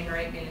 $4 million or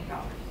 $8 million.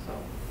 So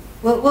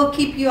we'll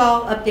keep you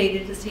all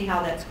updated to see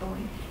how that's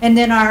going. And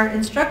then our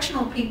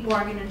instructional people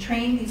are going to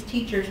train these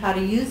teachers how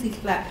to use these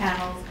flat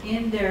panels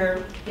in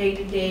their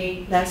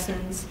day-to-day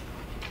lessons,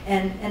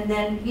 and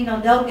then, you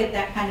know, they'll get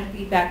that kind of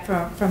feedback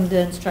from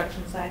the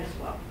instruction side as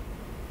well.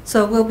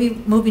 So we'll be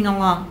moving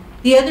along.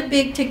 The other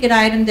big ticket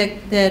item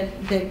that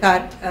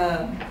got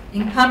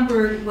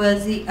encumbered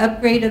was the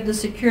upgrade of the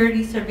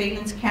security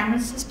surveillance camera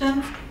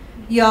systems.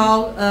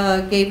 Y'all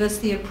gave us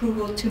the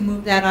approval to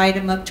move that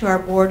item up to our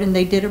board, and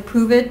they did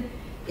approve it.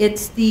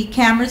 It's the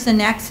cameras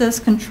and access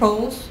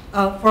controls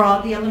for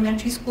all the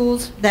elementary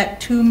schools,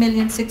 that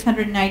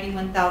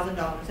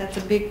 $2,691,000. That's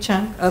a big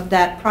chunk of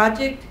that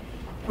project.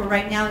 For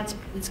right now,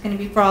 it's going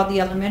to be for all the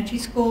elementary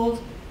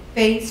schools.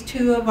 Phase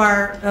 2 of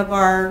our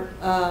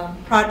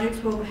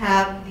projects will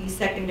have the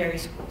secondary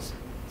schools.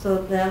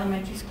 So the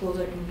elementary schools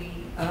are going to be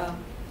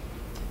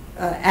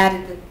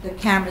added the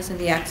cameras and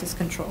the access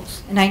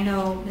controls. And I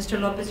know, Mr.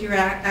 Lopez, you're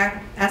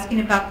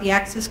asking about the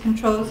access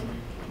controls.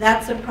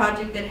 That's a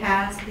project that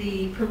has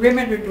the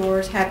perimeter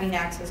doors having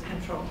access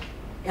control.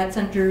 That's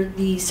under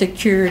the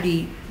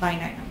security line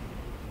item.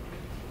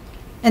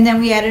 And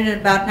then we added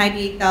about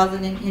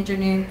 $98,000 in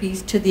engineering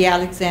fees to the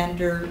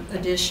Alexander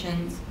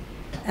additions.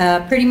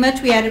 Pretty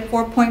much we added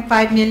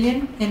 $4.5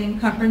 million in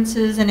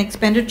encumbrances and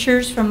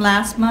expenditures from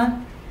last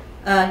month.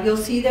 You'll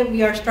see that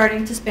we are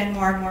starting to spend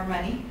more and more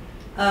money.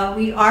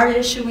 We are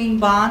issuing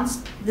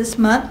bonds this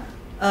month.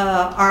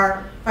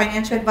 Our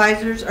financial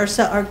advisors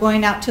are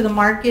going out to the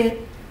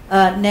market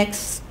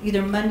next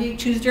either Monday,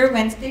 Tuesday, or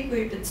Wednesday.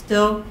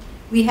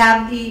 We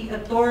have the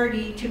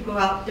authority to go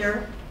out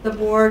there. The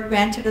board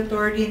granted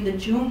authority in the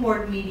June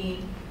board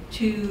meeting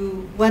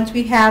to, once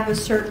we have a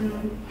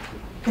certain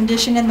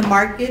condition in the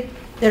market,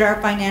 that our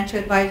financial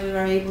advisors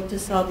are able to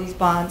sell these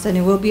bonds, and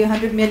it will be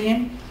 $100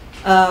 million.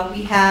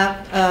 We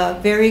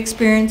have very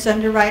experienced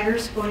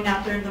underwriters going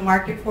out there in the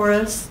market for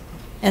us,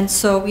 and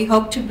so we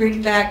hope to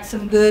bring back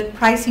some good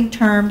pricing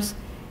terms,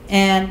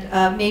 and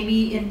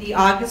maybe in the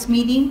August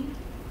meeting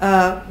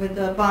with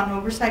the bond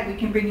oversight, we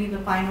can bring you the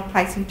final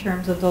pricing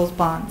terms of those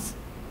bonds.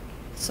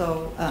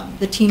 So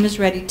the team is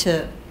ready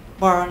to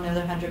borrow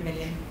another $100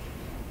 million.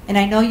 And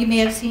I know you may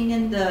have seen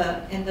in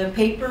the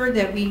paper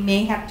that we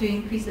may have to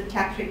increase the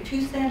tax rate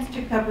 2 cents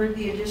to cover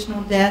the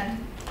additional debt.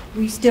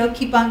 We still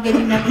keep on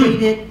getting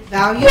updated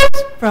values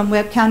from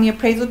Webb County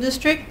Appraisal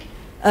District.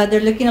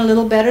 They're looking a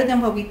little better than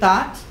what we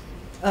thought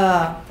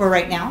for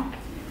right now.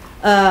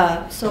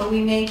 So we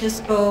may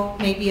just go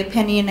maybe a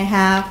penny and a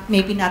half,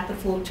 maybe not the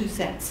full 2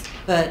 cents,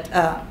 but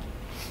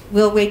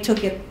we'll wait to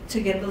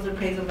get those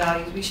appraisal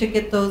values. We should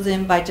get those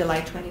in by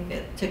July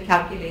 25th to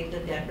calculate the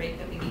debt rate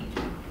that we need.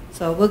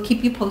 So we'll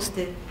keep you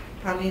posted,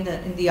 probably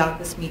in the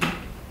August meeting.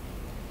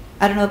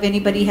 I don't know if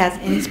anybody has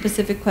any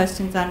specific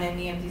questions on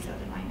any of these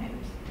other line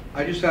items.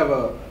 I just have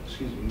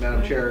excuse me,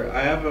 Madam Chair,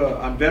 I have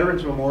on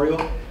Veterans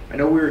Memorial, I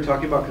know we were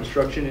talking about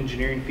construction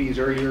engineering fees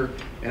earlier,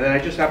 and then I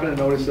just happened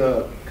to notice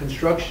a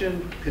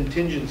construction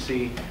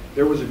contingency,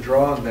 there was a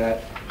draw on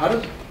that.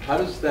 How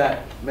does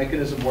that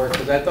mechanism work?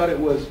 Because I thought it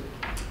was,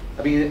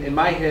 I mean, in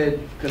my head,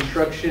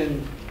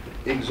 construction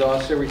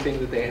exhausts everything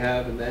that they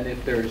have, and then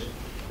if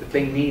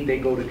they need, they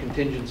go to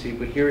contingency.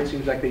 But here it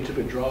seems like they took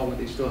a draw when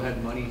they still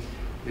had money.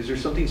 Is there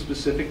something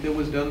specific that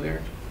was done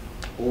there?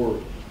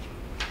 Or,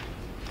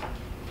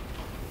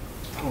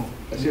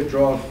 I see a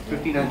draw of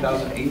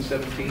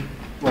 $59,817.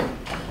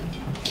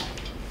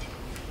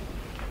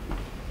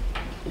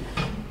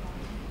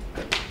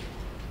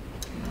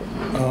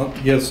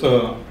 Yes,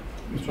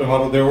 Mr.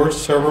 Amado, there were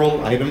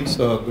several items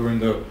during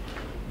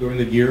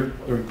the year,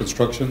 during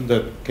construction,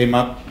 that came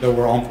up that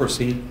were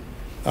unforeseen.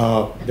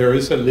 There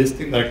is a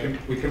listing that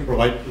we can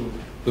provide to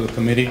the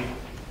committee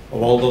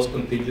of all those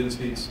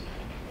contingencies.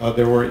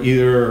 There were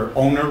either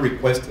owner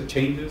requested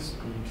changes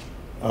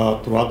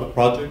throughout the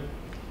project,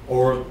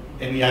 or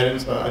any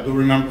items. I do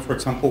remember, for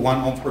example, one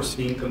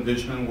unforeseen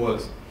condition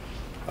was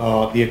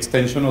the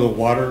extension of the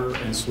water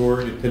and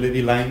sewer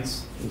utility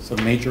lines. It's a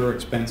major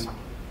expense.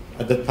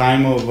 At the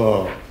time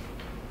of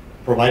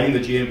providing the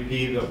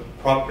GMP, the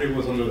property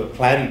was under the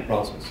platting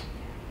process.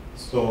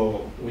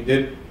 So we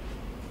did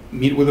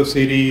meet with the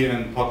city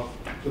and talk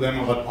to them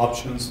about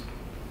options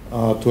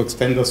to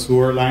extend the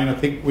sewer line. I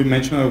think we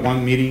mentioned at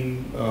one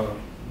meeting to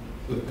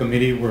the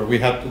committee where we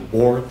had to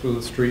bore through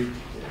the street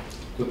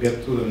to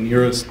get to the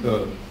nearest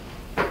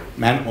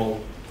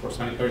manhole for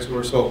sanitary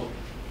sewer. So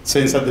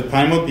since at the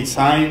time of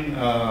design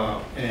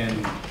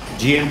and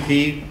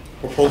GMP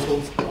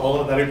proposals, all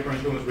of that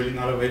information was really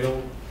not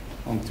available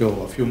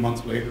until a few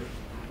months later.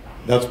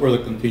 That's where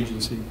the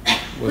contingency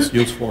was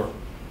used for.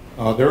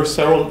 There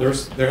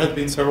have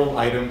been several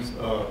items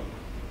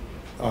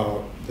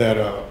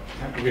that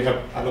we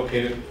have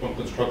allocated from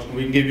construction.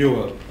 We can give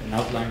you an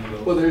outline of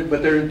those.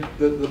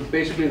 Well,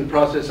 basically the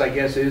process, I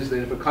guess, is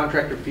that if a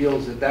contractor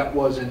feels that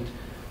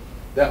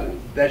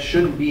that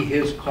shouldn't be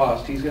his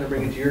cost, he's going to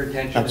bring it to your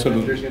attention.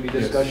 Absolutely. And there's going to be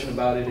discussion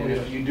about it. And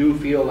if you do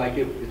feel like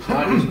it's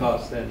not his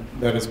cost, then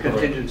that is correct.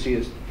 contingency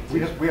is. We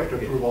have to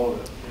approve all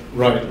of it.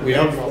 Right. We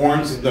have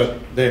forms that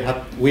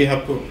we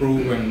have to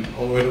approve, and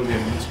all the way to the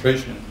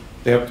administration.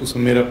 They have to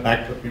submit a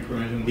backup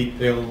information,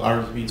 detailed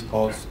RSV's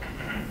costs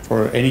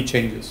for any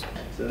changes.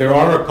 So There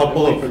are a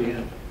couple they don't wait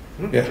of.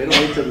 for the end. Yeah. They don't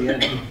wait till the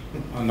end.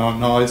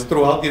 No, it's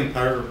throughout the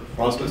entire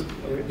process.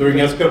 During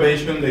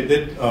excavation, they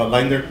did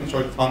line their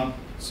construction, found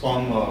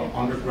some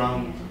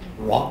underground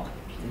rock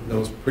that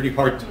was pretty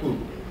hard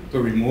to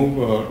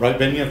remove. Right,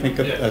 Benny? I think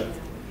at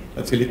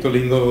Cilito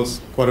Lindo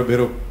was quite a bit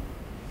of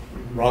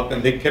rock,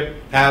 and they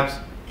kept tabs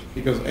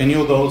because any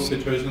of those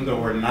situations that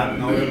were not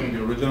noted in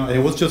the original, it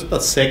was just a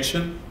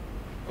section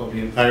of the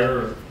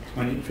entire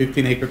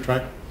 15-acre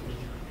tract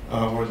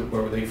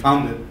where they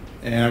found it.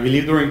 And I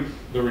believe during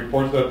the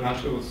report that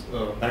Nacho was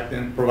back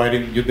then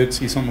providing, you did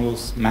see some of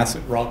those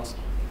massive rocks.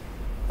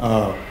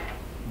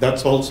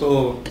 That's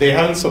also, they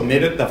haven't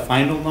submitted the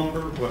final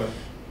number, but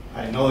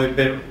I know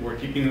they were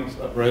keeping us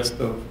abreast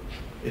of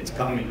it's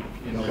coming,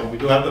 but we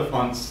do have the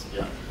funds.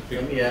 Yeah.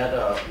 Let me add,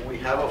 we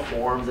have a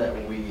form that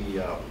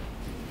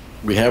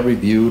we have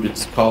reviewed.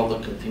 It's called the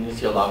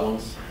Contingency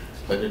Allowance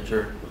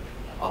Expenditure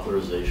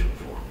Authorization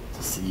Form.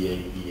 It's a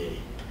CAEA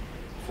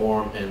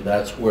form, and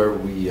that's where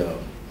we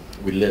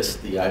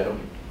list the item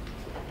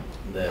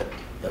that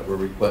we're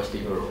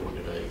requesting or we're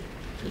going to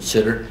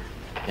consider,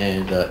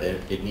 and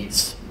it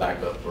needs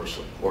backup or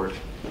support,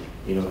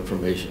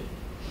 information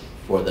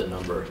for that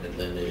number, and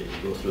then it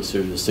goes through a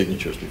series of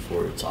signatures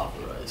before it's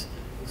authorized.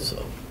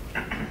 So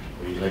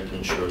we like to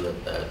ensure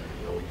that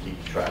we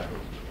keep track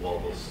of all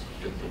those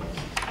good things.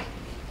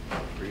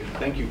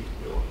 Thank you.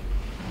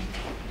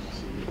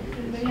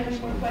 Anybody have any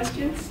more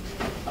questions?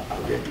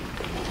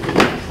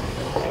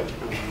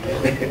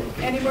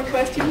 Any more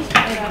questions?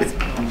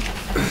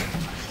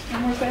 Any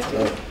more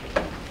questions?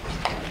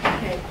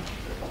 Okay.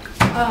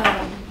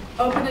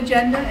 Open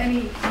agenda.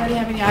 Anybody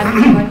have any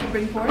items you'd like to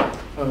bring forward?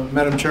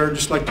 Madam Chair, I'd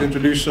just like to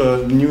introduce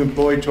a new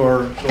employee to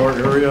our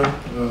area.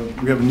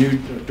 We have a new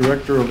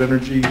Director of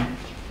Energy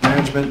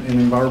Management and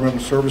Environmental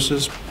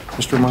Services,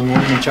 Mr. Manuel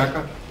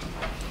Menchaca.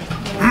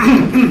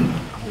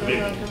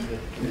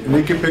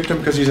 Enrique picked him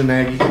because he's an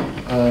Aggie.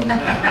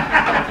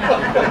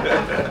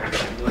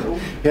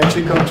 He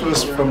actually comes to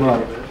us from,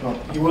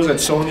 he was at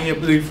Sony, I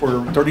believe,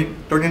 for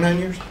 39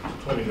 years?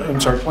 29. I'm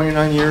sorry,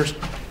 29 years.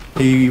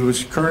 He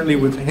was currently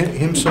with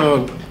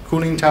HIMSA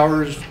Cooling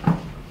Towers,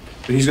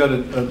 but he's got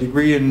a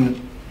degree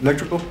in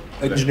electrical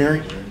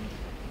engineering.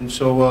 And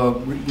so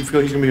we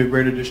feel he's going to be a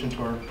great addition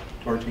to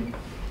our team.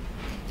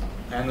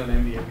 And an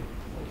MBA.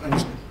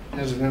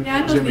 As an Yeah,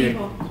 I know MBA.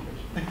 people.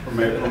 From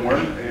where?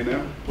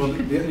 A&M? Well,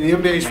 the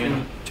MBA is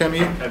from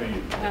TAMU,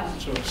 Oh.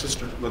 so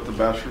sister, But the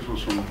bachelor's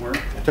was from where?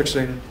 Texas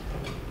A&M.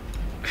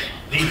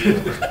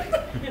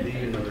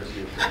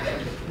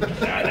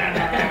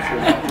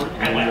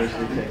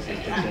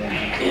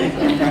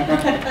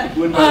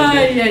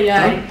 Ay, ay,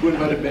 ay.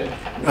 Wouldn't let it be.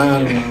 I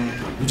don't know,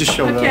 he just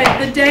showed Okay, up.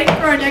 the date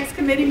for our next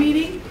committee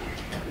meeting,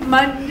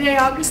 Monday,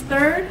 August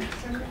 3rd,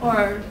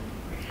 or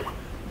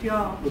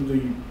y'all, We'll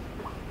do-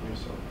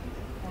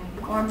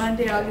 or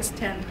Monday, August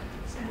 10th.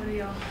 What do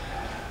y'all?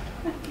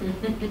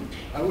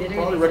 I would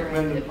probably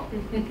recommend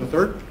the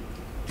 3rd.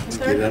 The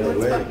Get it out of the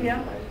What's way. up,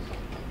 yeah?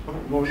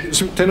 Well,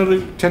 so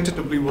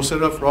tentatively, we'll set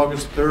it up for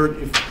August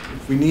 3rd.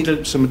 If we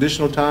needed some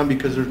additional time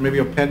because there's maybe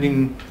a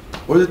pending,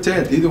 Or the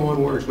 10th, either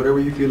one works, whatever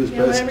you feel is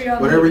Yeah, best. whatever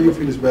y'all Whatever need. you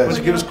feel is let's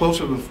best. get us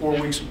closer to 4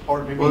 weeks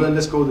apart, maybe. Well, then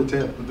let's go with the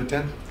 10th. With the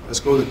 10th? Let's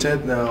go with the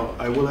 10th now.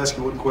 I will ask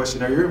you one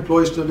question. Are your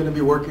employees still going to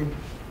be working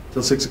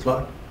till 6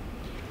 o'clock?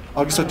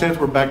 August the 10th,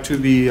 we're back to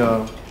the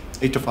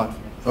 8 to 5.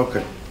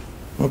 Okay.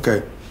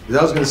 Okay. 'Cause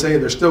I was going to say,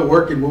 if they're still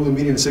working, move the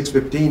meeting to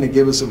 6:15 and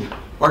give us some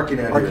parking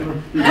out here.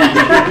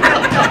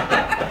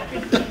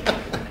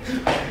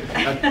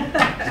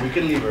 We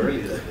can leave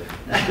early then.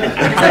 You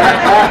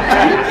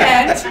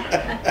can't.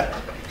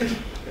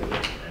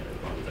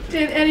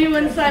 Did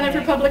anyone sign up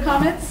for public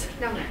comments?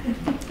 No.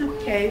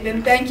 Okay,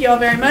 then thank you all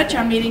very much.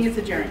 Our meeting is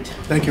adjourned.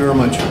 Thank you very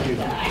much.